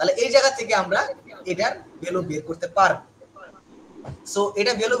 তাহলে এই জায়গা থেকে আমরা এটার ভ্যালু বের করতে পারব। সো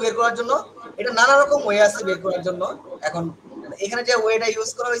এটা ভ্যালু বের করার জন্য এটা নানা রকম ওয়ে আছে বের করার জন্য। এখন এখানে যে ওয়েটা ইউজ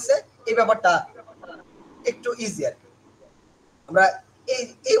করা হয়েছে এই ব্যাপারটা একটু ইজি আর কি। আমরা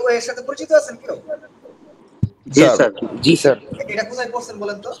এই ওয়ের সাথে পরিচিত আছেন কেউ? জি স্যার। এটা কোথায় পড়ছেন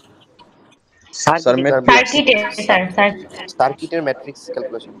বলেন তো? সার্কিটের ম্যাট্রিক্স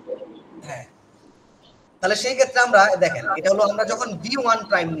ক্যালকুলেশন। হ্যাঁ, তাহলে সেই ক্ষেত্রে আমরা দেখেন এটা হলো আমরা যখন b1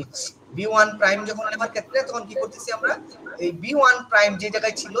 প্রাইম নিচ্ছি, b1 প্রাইম যখন নেওয়ার ক্ষেত্রে তখন কি করতেছি আমরা এই b1 প্রাইম যে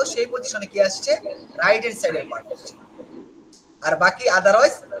জায়গায় ছিল সেই পজিশনে কি আসছে রাইট হ্যান্ড সাইডের পার্ট আসছে, আর বাকি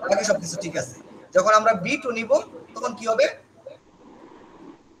আদারওয়াইজ বাকি সবকিছু ঠিক আছে। যখন আমরা b2 নিব তখন কি হবে?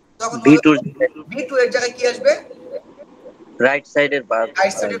 তখন b2 এর জায়গায় কি আসবে? রাইট সাইডের পার্ট,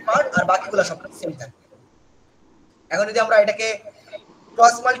 আর বাকিগুলো সব সেম থাকবে। এখন যদি আমরা এটাকে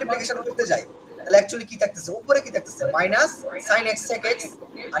ক্রস মাল্টিপ্লিকেশন করতে যাই তাহলে অ্যাকচুয়ালি কি থাকতেছে? উপরে কি থাকতেছে? Minus sin x sec x,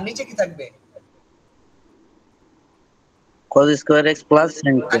 আর নিচে কি থাকবে? cos square x plus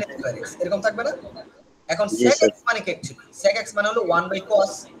sin x, এরকম থাকবে না? এখন sec x মানে কি অ্যাকচুয়ালি? sec x মানে হলো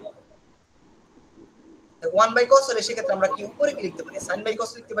 1/cos। 1/cos হলে সেক্ষেত্রে আমরা কি উপরে কি লিখতে পারি?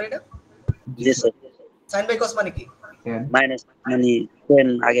 sin/cos লিখতে পারি না? জি স্যার। sin/cos মানে কি? মাইনাস মানে 10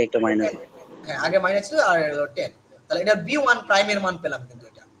 আগে একটা মাইনাস। হ্যাঁ, আগে মাইনাস ছিল আর 10। তাহলে এটা b1 প্রাইমের মান পেলাম কিন্তু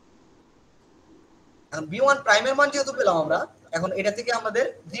এটা। এখন b1 প্রাইমের মান যেহেতু পেলাম আমরা, এখন এটা থেকে আমাদের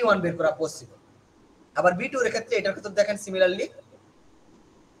b1 বের করা পসিবল। আবার b2 এর ক্ষেত্রে এটার ক্ষেত্রে দেখেন সিমিলারলি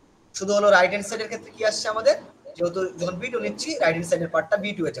শুধু হলো রাইট হ্যান্ড সাইডের ক্ষেত্রে কি আসছে আমাদের? যেহেতু যখন b2 নিচ্ছি রাইট হ্যান্ড সাইডের পার্টটা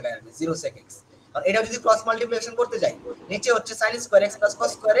b2 এ চলে আসবে 0 sec x। আর এটা যদি ক্রস মাল্টিপ্লিকেশন করতে যাই নিচে হচ্ছে sin square x plus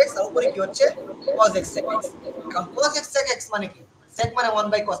cos square x, আর উপরে কি হচ্ছে cos x sec x। এখন cos x sec x মানে কি? sec মানে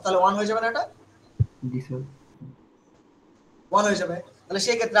 1/cos, তাহলে 1 হয়ে যাবে না এটা? জি স্যার 1 হয়ে যাবে। তাহলে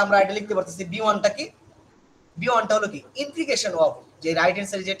সেই ক্ষেত্রে আমরা এটা লিখতে পারতেছি b1 টা কি? b1 টা হলো কি ইন্টিগ্রেশন অফ যে রাইট হ্যান্ড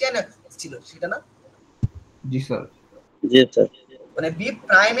সাইডে যে tan x ছিল সেটা না? জি স্যার জি স্যার। মানে b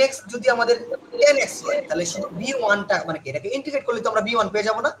প্রাইম x যদি আমাদের tan x হয় তাহলে শুধু b1 টা মানে কি এটাকে ইন্টিগ্রেট করলে তো আমরা b1 পেয়ে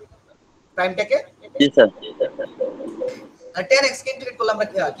যাব না প্রাইমটাকে? জি স্যার। আর tan x কে ইন্টিগ্রেট করলে আমরা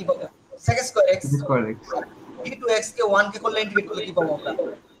কি পাবো? sec square x। b2x কে 1 কে করলে ইন্টিগ্রেট করলে কি পাবো আমরা?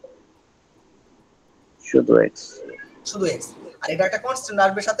 শুধু x। শুধু x। আর এটা একটা কনস্ট্যান্ট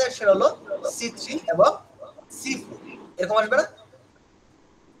আসবে সাথে, সেটা হলো C3 এবং C4 এরকম আসবে না?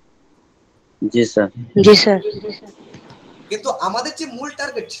 জি স্যার। জি স্যার। কিন্তু আমাদের যে মূল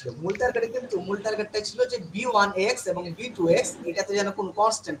টার্গেট ছিল, মূল টার্গেটটাই ছিল যে b1x এবং b2x এটাতে যেন কোনো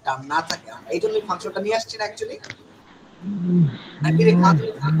কনস্ট্যান্ট টার্ম না থাকে। আমরা এই জন্যই ফাংশনটা নিয়ে আসছি না অ্যাকচুয়ালি। আমি এই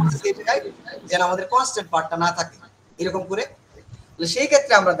ফাংশনটা এই জায়গায় যেন আমাদের কনস্ট্যান্ট পার্টটা না থাকে এরকম করে। তাহলে সেই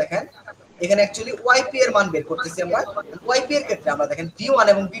ক্ষেত্রে আমরা দেখেন এখানে অ্যাকচুয়ালি yp এর মান বের করতেছি আমরা। yp এর ক্ষেত্রে আমরা দেখেন b1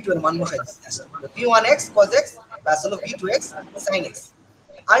 এবং b2 এর মান বসাইতেছি। b1x cos x প্লাস হলো b2x sin x।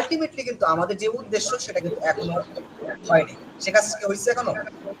 আলটিমেটলি কিন্তু আমাদের যে উদ্দেশ্য সেটা কিন্তু এখনো হয়নি। সে কাজ কি হইছে এখনো?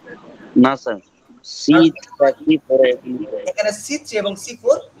 না স্যার, C3 এখানে C3 এবং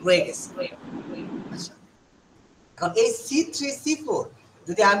C4 রয়ে গেছে। আচ্ছা, কারণ এই C3 C4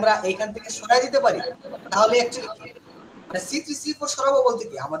 যদি আমরা এইখান থেকে সরাই দিতে পারি তাহলে অ্যাকচুয়ালি মানে C3 C4 সরাবো বলতে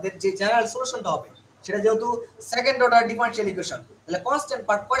কি আমাদের যে জেনারেল সলিউশনটা হবে সেটা যেহেতু সেকেন্ড অর্ডার ডিফারেনশিয়াল ইকুয়েশন, তাহলে কনস্ট্যান্ট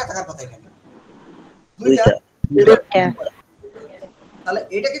পার্ট কয়টা থাকার কথা এখানে? দুইটা। তাহলে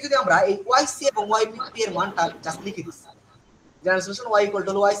এটাকে যদি আমরা এই yc এবং yp এর মানটা জাস্ট লিখে দিই, general solution y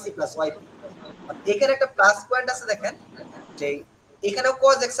yc + yp। আর এখানে একটা প্লাস পয়েন্ট আছে দেখেন যে এখানেও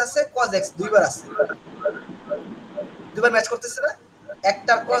cos x আছে, cos x দুইবার আছে, দুইবার ম্যাচ করতেছে না?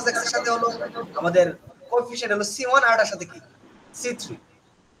 একটা cos x এর সাথে হলো আমাদের কোএফিশিয়েন্ট হলো c1 আর এটার সাথে কি c3।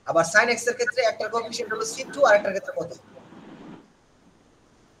 আবার sin x এর ক্ষেত্রে একটা কোএফিশিয়েন্ট হলো c2 আর একটার ক্ষেত্রে কত?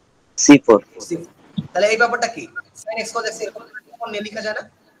 C4। তাহলে এই ব্যাপারটা কি sin x cos x এরকম কোন লেখা যায় না?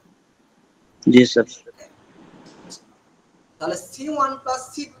 জি স্যার। তাহলে c1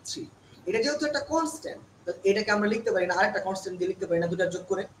 + c3 এটা যেহেতু একটা কনস্ট্যান্ট, তো এটাকে আমরা লিখতে পারি না আরেকটা কনস্ট্যান্ট দিয়ে লিখতে পারি না দুটো যোগ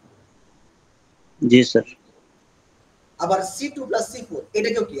করে? জি স্যার। আবার c2 + c4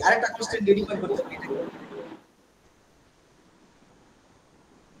 এটাকেও কি আরেকটা কনস্ট্যান্ট দিয়ে ডিফাইন করতে পারি।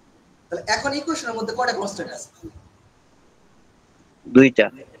 তাহলে এখন ইকুয়েশনের মধ্যে কয়টা কনস্ট্যান্ট আছে? দুইটা।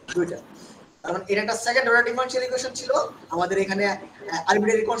 তার মানে এটা একটা সেকেন্ড অর্ডার ডিফারেনশিয়াল ইকুয়েশন ছিল, আমাদের এখানে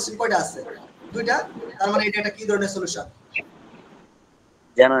আরবিট্রারি কনস্ট্যান্ট কয়টা আছে? দুইটা। তার মানে এটা একটা কি ধরনের সলিউশন?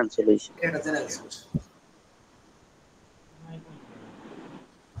 General solution. এটা জেনারেল সলিউশন।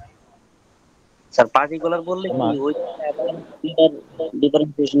 স্যার পার্টিকুলার বললে কি ওই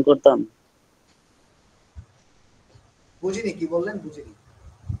ডিফারেন্সিয়েশন করতাম? বুঝিনি কি বললেন, বুঝিনি।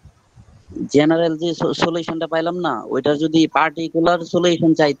 জেনারেল যে সলিউশনটা পাইলাম না, ওইটার যদি পার্টিকুলার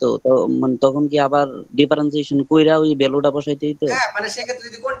সলিউশন চাইতো তো মানে তখন কি আবার ডিফারেন্সিয়েশন কইরা ওই ভ্যালুটা বসাইতে হইতো? হ্যাঁ, মানে সেই ক্ষেত্রে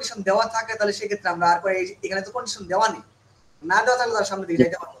যদি কন্ডিশন দেওয়া থাকে তাহলে সেই ক্ষেত্রে আমরা আর পরে এখানে তো কন্ডিশন দেওয়া নেই, না দেওয়া থাকলে তার সামনে দিয়ে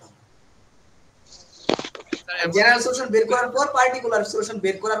যাইতে পারবো না। জেনারেল সলিউশন বের করার পর পার্টিকুলার সলিউশন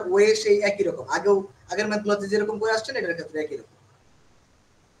বের করার ওয়ে সেই একই রকম, আগের ম্যাথগুলোতে যেরকম করে আসছেন এটার ক্ষেত্রে একই রকম।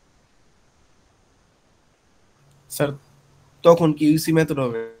 স্যার তখন কি ইউসি মেথড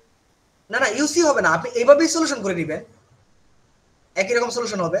হবে? না না, ইউসি হবে না, আপনি এইভাবেই সলিউশন করে নেবেন, একই রকম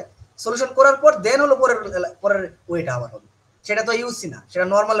সলিউশন হবে। সলিউশন করার পর দেন হলো পরের ওয়েটা আবার হবে, সেটা তো ইউসি না, সেটা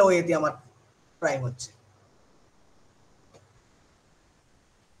নরমাল ওয়েতে আমার প্রাইম হচ্ছে।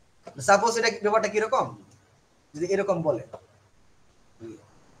 সাপোজ এটা ব্যাপারটা কি রকম, যদি এরকম বলে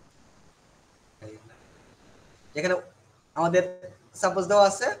এখানে আমাদের সাপোজ দেওয়া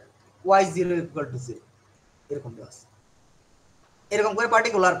আছে y0 = 0 এরকম দেওয়া আছে, এরকম করে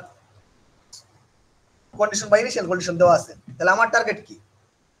পার্টিকুলার কন্ডিশন বা ইনিশিয়াল কন্ডিশন দেওয়া আছে। তাহলে আমার টার্গেট কি?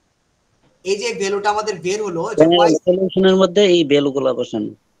 এই যে ভ্যালুটা আমাদের বের হলো যে y সলিউশনের মধ্যে এই ভ্যালুগুলো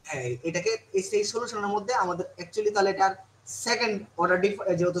বসানো। হ্যাঁ, এটাকে এই সলিউশনের মধ্যে আমাদের অ্যাকচুয়ালি তাহলে এটার সেকেন্ড অর্ডার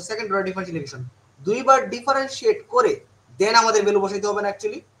যেহেতু সেকেন্ড অর্ডার ডিফারেনশিয়াল ইকুয়েশন দুইবার ডিফারেনশিয়েট করে দেন আমাদের ভ্যালু বসাইতে হবে না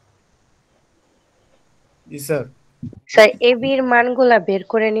অ্যাকচুয়ালি? জি স্যার। স্যার এবি এর মানগুলা বের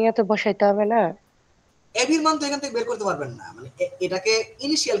করে নিয়ে তো বসাইতে হবে না? এবি এর মান তো এখান থেকে বের করতে পারবেন না, মানে এটাকে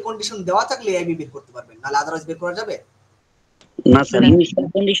ইনিশিয়াল কন্ডিশন দেওয়া থাকলে এবি বের করতে পারবেন, নাহলে আদারওয়াইজ বের করা যাবে না স্যার, ইনিশিয়াল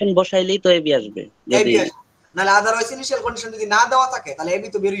কন্ডিশন বসাইলেই তো এবি আসবে। এবি আসবে, নাহলে আদারওয়াইজ ইনিশিয়াল কন্ডিশন যদি না দেওয়া থাকে তাহলে এবি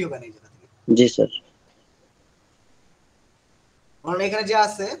তো বেরই হবে না এই জায়গা থেকে। জি স্যার। মানে এখানে যে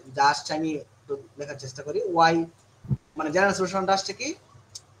আছে যা আসছে আমি একটু লেখার চেষ্টা করি, y মানে জেনারেল সলিউশনটা আসছে কি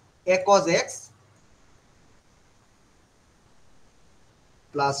a cos x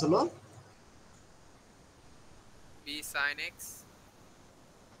প্লাস হলো b sin x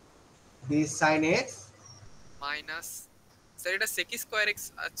minus sir এটা sec স্কয়ার x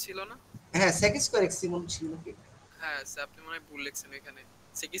ছিল না? হ্যাঁ sec স্কয়ার x মনে ছিল নাকি? হ্যাঁ স্যার আপনি মনে হয় ভুল লিখছেন, এখানে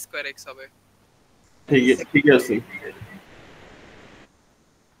sec স্কয়ার x হবে। ঠিক আছে।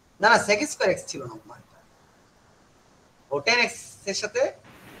 না না sec স্কয়ার x ছিল না মানটা, ও 10x এর সাথে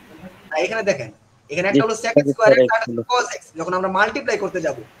এখানে দেখেন এখানে একটা হলো sec স্কয়ার x আর cos x, যখন আমরা মাল্টিপ্লাই করতে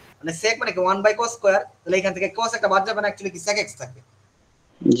যাব মানে sec মানে কি 1/cos স্কয়ার, তাহলে এখান থেকে cos একটা বাদ যাবে না, অ্যাকচুয়ালি কি sec x থাকবে।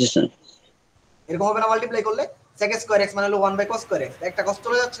 জি স্যার। এরকম হবে না মাল্টিপ্লাই করলে? sec স্কয়ার x মানে হলো 1 বাই cos স্কয়ার x, একটা cos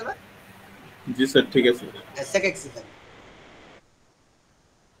চলে যাচ্ছে না? জি স্যার ঠিক আছে sec x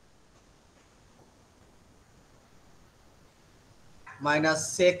minus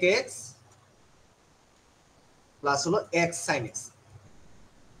sec x plus হলো x sin x।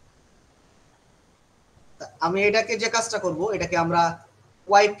 আমি এটাকে যে কাজটা করব, এটাকে আমরা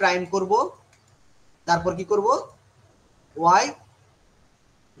y প্রাইম করব, তারপর কি করব y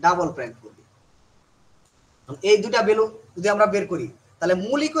ডাবল প্রাইম করব। এই দুটা ভ্যালু যদি আমরা বের করি তাহলে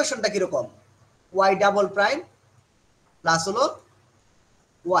মূল ইকুয়েশনটা কি রকম, y ডাবল প্রাইম প্লাস হলো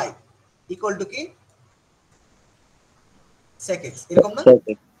y ইকুয়াল টু কি sec x, এরকম না?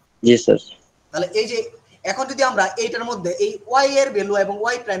 জি স্যার। তাহলে এই যে এখন যদি আমরা এইটার মধ্যে এই y এর ভ্যালু এবং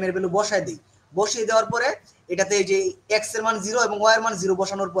y প্রাইমের ভ্যালু বসায় দিই, বসিয়ে দেওয়ার পরে এটাতে এই যে x এর মান 0 এবং y এর মান 0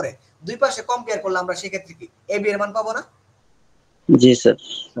 বসানোর পরে দুই পাশে কম্পেয়ার করলে আমরা সেই ক্ষেত্রে কি ab এর মান পাবো না? জি স্যার।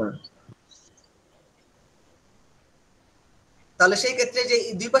 তাহলে সেই ক্ষেত্রে যে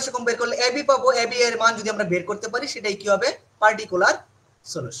দুই পাশে কম্পেয়ার করলে ab পাবো, ab এর মান যদি আমরা বের করতে পারি সেটাই কি হবে পার্টিকুলার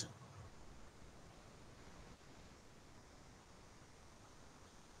সলিউশন।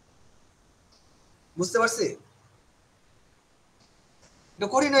 বুঝতে পারছি? এটা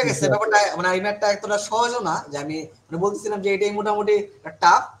কঠিন হয়ে গেছে ব্যাপারটা, মানে এই ম্যাথটা এতটা সহজও না যে আমি মানে বলতেছিলাম যে এটাই মোটামুটি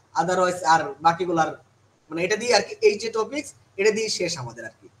টাফ, আদারওয়াইজ আর বাকিগুলার মানে এটা দিয়ে আর কি এই যে টপিকস এটা দিয়ে শেষ আমাদের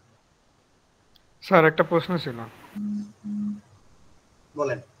আর কি। স্যার একটা প্রশ্ন ছিল।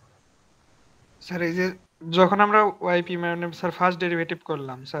 বলেন স্যার এই যে যখন আমরা yp মানে স্যার ফার্স্ট ডেরিভেটিভ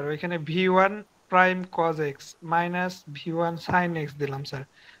করলাম স্যার, ওইখানে v1 prime cos x minus v1 sin x দিলাম স্যার,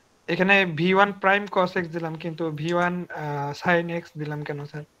 এখানে v1 প্রাইম cos x দিলাম কিন্তু v1 sin x দিলাম কেন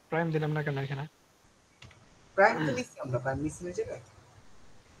স্যার? প্রাইম দিলাম না কেন এখানে? প্রাইম তো নিচ্ছি আমরা, প্রাইম নিচ্ছি না যেটা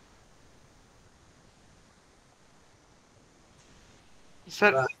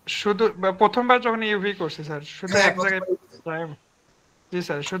স্যার শুধু প্রথমবার যখন ইউভি করছি স্যার শুধু এক জায়গায় প্রাইম। জি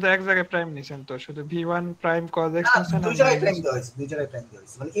স্যার শুধু এক জায়গায় প্রাইম নিছেন তো, শুধু v1 প্রাইম cos x নিছেন দুই জায়গায় প্রাইম দেওয়া হয়েছে, দুই জায়গায় প্রাইম দেওয়া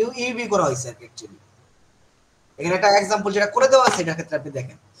হয়েছে মানে ইউবি করা হয়েছে আর কি অ্যাকচুয়ালি। এখানে একটা एग्जांपल যেটা করে দেওয়া আছে এটার ক্ষেত্রে আপনি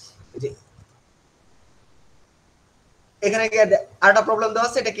দেখেন এই যে এখানে কি আরেকটা প্রবলেম দেওয়া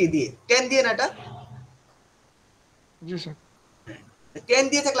আছে, এটা কি দিয়ে 10 দিয়ে না এটা? জি স্যার 10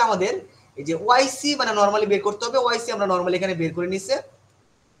 দিয়ে থাকলে আমাদের এই যে yc মানে নরমালি বের করতে হবে, yc আমরা নরমালি এখানে বের করে নিছে,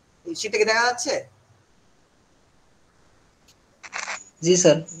 সেটা কি দেখা যাচ্ছে? জি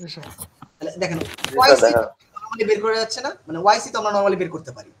স্যার। তাহলে দেখেন yc নরমালি বের করা যাচ্ছে না, মানে yc তো আমরা নরমালি বের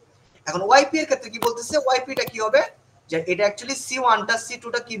করতে পারি। এখন yp এর ক্ষেত্রে কি বলতেছে, yp টা কি হবে যে এটা অ্যাকচুয়ালি c1 টা c2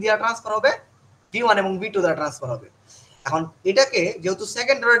 টা কি দিয়ে ট্রান্সফার হবে, v1 এবং v2 দ্বারা ট্রান্সফার হবে। এখন এটাকে যেহেতু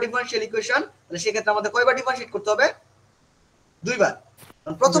সেকেন্ড অর্ডার ডিফারেনশিয়াল ইকুয়েশন, তাহলে সেই ক্ষেত্রে আমাদের কয়বার ডিফারেনশিয়েট করতে হবে? দুইবার।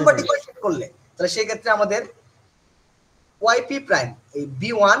 প্রথমবার ডিফারেনশিয়েট করলে তাহলে সেই ক্ষেত্রে আমাদের yp প্রাইম এই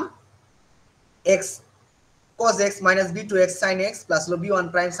v1 x cos x minus v2 x sin x plus হলো v1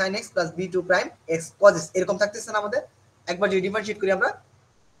 prime sin x plus v2 prime x cos x এরকম থাকতেছে না আমাদের? একবার যদি ডিফারেনশিয়েট করি আমরা,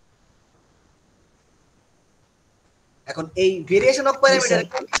 এখন এই ভেরিয়েশন অফ প্যারামিটার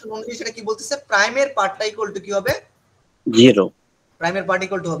কন্ডিশন অনুযায়ী সেটা কি বলতেছে, প্রাইমের পার্টটা ইকুয়াল টু কি হবে 0, প্রাইমের পার্ট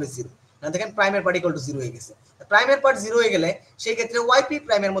ইকুয়াল টু হবে 0। না দেখেন প্রাইমের পার্ট ইকুয়াল টু 0 হয়ে গেছে, প্রাইমের পার্ট 0 হয়ে গেলে সেই ক্ষেত্রে yp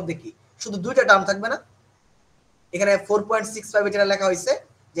প্রাইমের মধ্যে কি শুধু দুইটা টার্ম থাকবে না? এখানে 4.65 এটা লেখা হয়েছে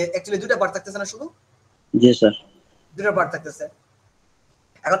যে অ্যাকচুয়ালি দুইটা পার্ট থাকতেছে না, শুধু জি স্যার দুটো পার্ট থাকতেছে।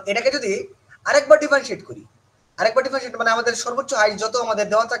 এখন এটাকে যদি আরেকবার ডিফারেনশিয়েট করি, আরেকবার ডিফারেনশিয়েট মানে আমাদের সর্বোচ্চ হাই যত আমাদের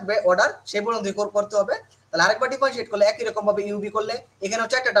দেওয়া থাকবে অর্ডার সেই পর্যন্ত করতে হবে। তাহলে আরেকবার ডিফারেনশিয়েট করলে একই রকম ভাবে ইউবি করলে এখানেও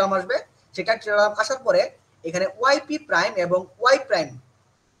চারটা টার্ম আসবে, সেই চারটা টার্ম আসার পরে এখানে yp প্রাইম এবং y prime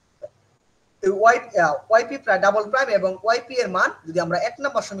yp double prime এবং yp এর মান যদি আমরা এক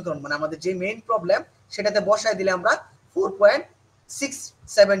নম্বর সমীকরণ মানে আমাদের যে মেইন প্রবলেম সেটাতে বসায় দিলে আমরা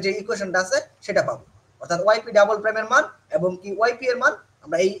 4.67 যে ইকুয়েশনটা আছে সেটা পাবো। অর্থাৎ yp ডাবল প্রাইমের মান এবং কি yp এর মান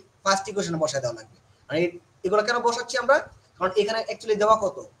আমরা এই ফার্স্ট ইকুয়েশনে বসায় দেওয়া লাগবে। মানে এগুলো কেন বসাচ্ছি আমরা, কারণ এখানে অ্যাকচুয়ালি দেওয়া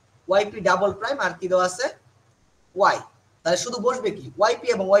কত yp ডাবল প্রাইম আর কি দেওয়া আছে y, তাহলে শুধু বসবে কি yp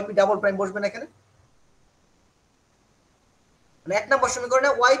এবং yp ডাবল প্রাইম বসবে না এখানে, মানে এক নম্বর সমীকরণে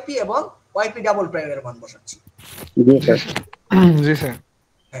yp এবং yp ডাবল প্রাইমের মান বসাচ্ছি। জি স্যার জি স্যার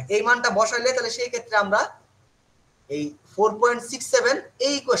এই মানটা বসাইলে তাহলে সেই ক্ষেত্রে আমরা এই 4.67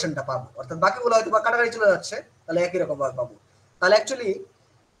 এই ইকুয়েশনটা পাবো, অর্থাৎ বাকিগুলো হয়তো বা কাটাকাটি চলে যাচ্ছে, তাহলে একই রকম ভাবে পাবো। তাহলে অ্যাকচুয়ালি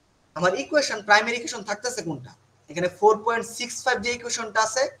আমার ইকুয়েশন প্রাইমারি ইকুয়েশন থাকতেছে কোনটা, এখানে 4.65 যে ইকুয়েশনটা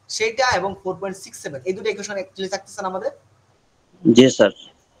আছে সেটা এবং 4.67 এই দুটো ইকুয়েশন অ্যাকচুয়ালি থাকতেছে না আমাদের? জি স্যার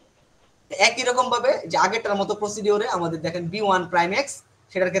একই রকম ভাবে যে আগেরটার মতো প্রসিডিওরে আমাদের দেখেন v1 প্রাইম x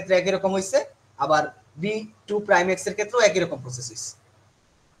সেটার ক্ষেত্রে একই রকম হইছে, আবার v2 প্রাইম x এর ক্ষেত্রেও একই রকম প্রসেস হইছে।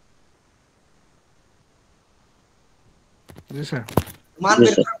 জি স্যার মান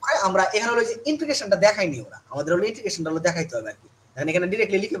বের করার পরে আমরা এখানে হলো যে ইন্টিগ্রেশনটা দেখাইনি ওরা, আমাদের হলো ইন্টিগ্রেশনটা হলো দেখাইতে হবে আর কি। এখানে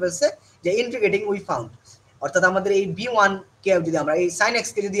ডিরেক্টলি লিখে ফেলছে যে ইন্টিগ্রেটিং উই ফাউন্ড, অর্থাৎ আমাদের এই b1 কে যদি আমরা এই sin x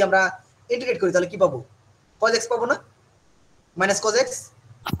কে যদি আমরা ইন্টিগ্রেট করি তাহলে কি পাবো? cos x পাবো না, মাইনাস cos x,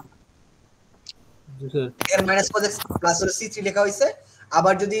 এর মাইনাস cos x প্লাস হলো c3 লেখা হইছে।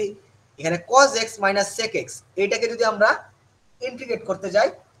 আবার যদি এখানে cos x minus sec x এইটাকে যদি আমরা ইন্টিগ্রেট করতে যাই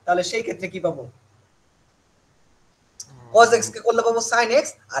তাহলে সেই ক্ষেত্রে কি পাবো? cos x কে করলে পাবো sin x,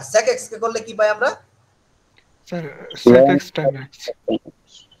 আর sec x কে করলে কি পাই আমরা? Sir sec x tan x।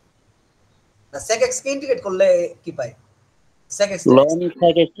 না sec x কে ইন্টিগ্রেট করলে কি পাই? sec x ln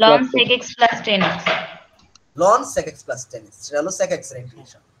sec x plus 10x ln sec x plus 10x, সেটা হলো sec x এর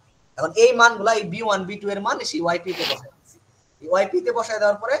ইন্টিগ্রেশন। এখন এই মানগুলা এই b1 b2 এর মান সেই yp তে বসাই দিছি। এই yp তে বসাই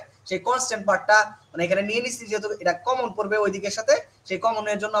দেওয়ার পরে সেই কনস্ট্যান্ট পার্টটা মানে এখানে নিয়ে নিছি, যেহেতু এটা কমন পড়বে ওই দিকের সাথে, সেই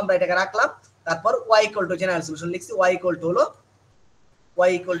কমনের জন্য আমরা এটাকে রাখলাম। তারপর y = জেনারেল সলিউশন লিখছি, y = হলো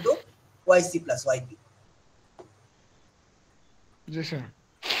y = yc plus yp। জি স্যার।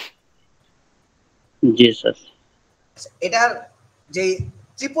 জি স্যার। এটার যে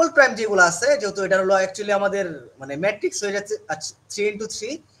ট্রিপল প্রাইম যেগুলো আছে, যেহেতু এটা হলো অ্যাকচুয়ালি আমাদের মানে ম্যাট্রিক্স হয়ে যাচ্ছে 3 ×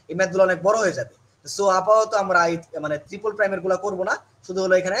 3, এই ম্যাথগুলো অনেক বড় হয়ে যাবে। সো আপাতত আমরা এই মানে ট্রিপল প্রাইমের গুলো করব না, শুধু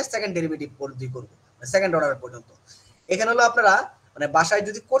হলো এখানে সেকেন্ড ডেরিভেটিভ পদ্ধতি করব, সেকেন্ড অর্ডার পর্যন্ত। এখানে হলো আপনারা মানে বাসায়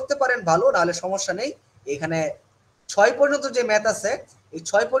যদি করতে পারেন ভালো, নাহলে সমস্যা নেই। এখানে 6 পর্যন্ত যে ম্যাথ আছে এই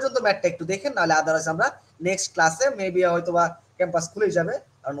 6 পর্যন্ত ম্যাথটা একটু দেখেন, নাহলে আদারওয়াইজ আমরা নেক্সট ক্লাসে মেবি হয়তোবা ক্যাম্পাস খুলে যাবে,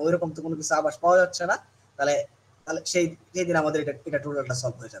 কারণ ওইরকম তো কোনো কিছু আবাস পাওয়া যাচ্ছে না। তাহলে সেই দিন আমাদের এটা টোটালটা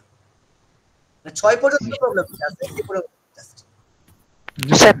সলভ হয়ে যাবে। মানে 6 পর্যন্ত প্রবলেম আছে,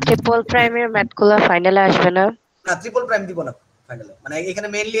 স্যার ট্রিপল প্রাইমের ম্যাথগুলো ফাইনালে আসবে না? না ট্রিপল প্রাইম দিব না ফাইনালে, মানে এখানে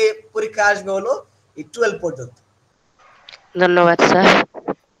মেইনলি পরীক্ষা আসবে হলো এই 12 পর্যন্ত। ধন্যবাদ স্যার।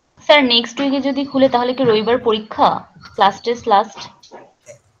 স্যার নেক্সট উইকে যদি খুলে তাহলে কি রবিবার পরীক্ষা, ক্লাস টেস্ট লাস্ট?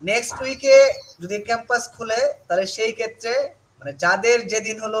 নেক্সট উইকে যদি ক্যাম্পাস খুলে তাহলে সেই ক্ষেত্রে মানে যাদের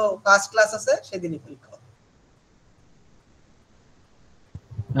যেদিন হলো ফার্স্ট ক্লাস আছে সেদিনই পরীক্ষা হবে।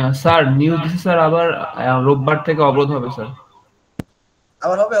 স্যার নিউজ দিছে স্যার, আবার রোববার থেকে অবরোধ হবে স্যার।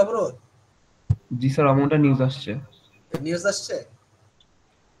 আবার হবে অবরোধ? জি স্যার, অমনটা নিউজ আসছে। নিউজ আসছে?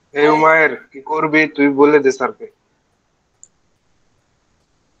 এই উমায়ের কি করবি তুই বলে দে স্যারকে।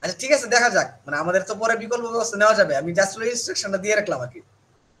 আচ্ছা ঠিক আছে, দেখা যাক, মানে আমাদের তো পরে বিকল্প ব্যবস্থা নেওয়া যাবে। আমি জাস্ট ইনস্ট্রাকশনটা দিয়ে রাখলাম আর কি।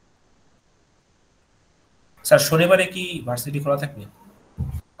 স্যার শনিবারে কি ভার্সিটি খোলা থাকবে?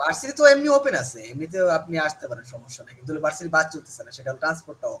 ভার্সিটি তো এমনি ওপেন আছে, এমনিতেও আপনি আসতে পারেন, সমস্যা নেই। কিন্তু ভার্সিটি বাস চলতেছে না, সেটা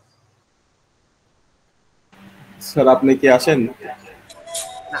ট্রান্সপোর্টটাও। স্যার আপনি কি আসেন?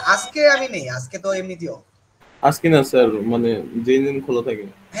 না আজকে আমি নেই, আজকে তো এমনিতেও। আজকে না স্যার, মানে যেদিন দিন খোলা থাকে।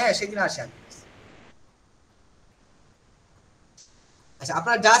 হ্যাঁ সেদিন আসি আমি। আচ্ছা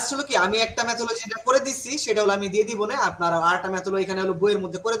আপনার জাস্ট হলো কি, আমি একটা ম্যাথোলজি যেটা করে দিচ্ছি সেটা হলো আমি দিয়ে দিব না, আপনার আরেকটা ম্যাথোলজি এখানে হলো বইয়ের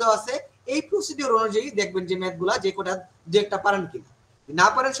মধ্যে করে দেওয়া আছে। এই প্রসিডিউর অনুযায়ী দেখবেন যে ম্যাথগুলা যে কোটা যে একটা পারেন কিনা। না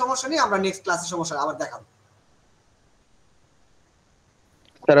পারেন সমস্যা নেই, আমরা নেক্সট ক্লাসে সমস্যা আবার দেখাবো।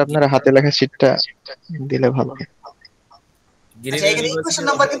 স্যার আপনার হাতে লেখা শীটটা দিলে ভালো। আচ্ছা এখানে ইকুয়েশন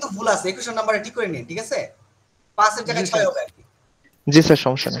নাম্বার কিন্তু ভুল আছে, ইকুয়েশন নাম্বারটা ঠিক করে নিন, ঠিক আছে? 5 এর জায়গায় 6 হবে আর কি। জি স্যার,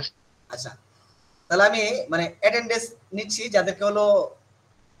 সমস্যা নেই। আচ্ছা তাহলে আমি মানে অ্যাটেন্ডেন্স নিচ্ছি যাদেরকে হলো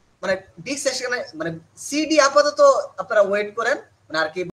মানে ডি সেকশনে মানে সিডি আপাতত আপনারা ওয়েট করেন, মানে আর কি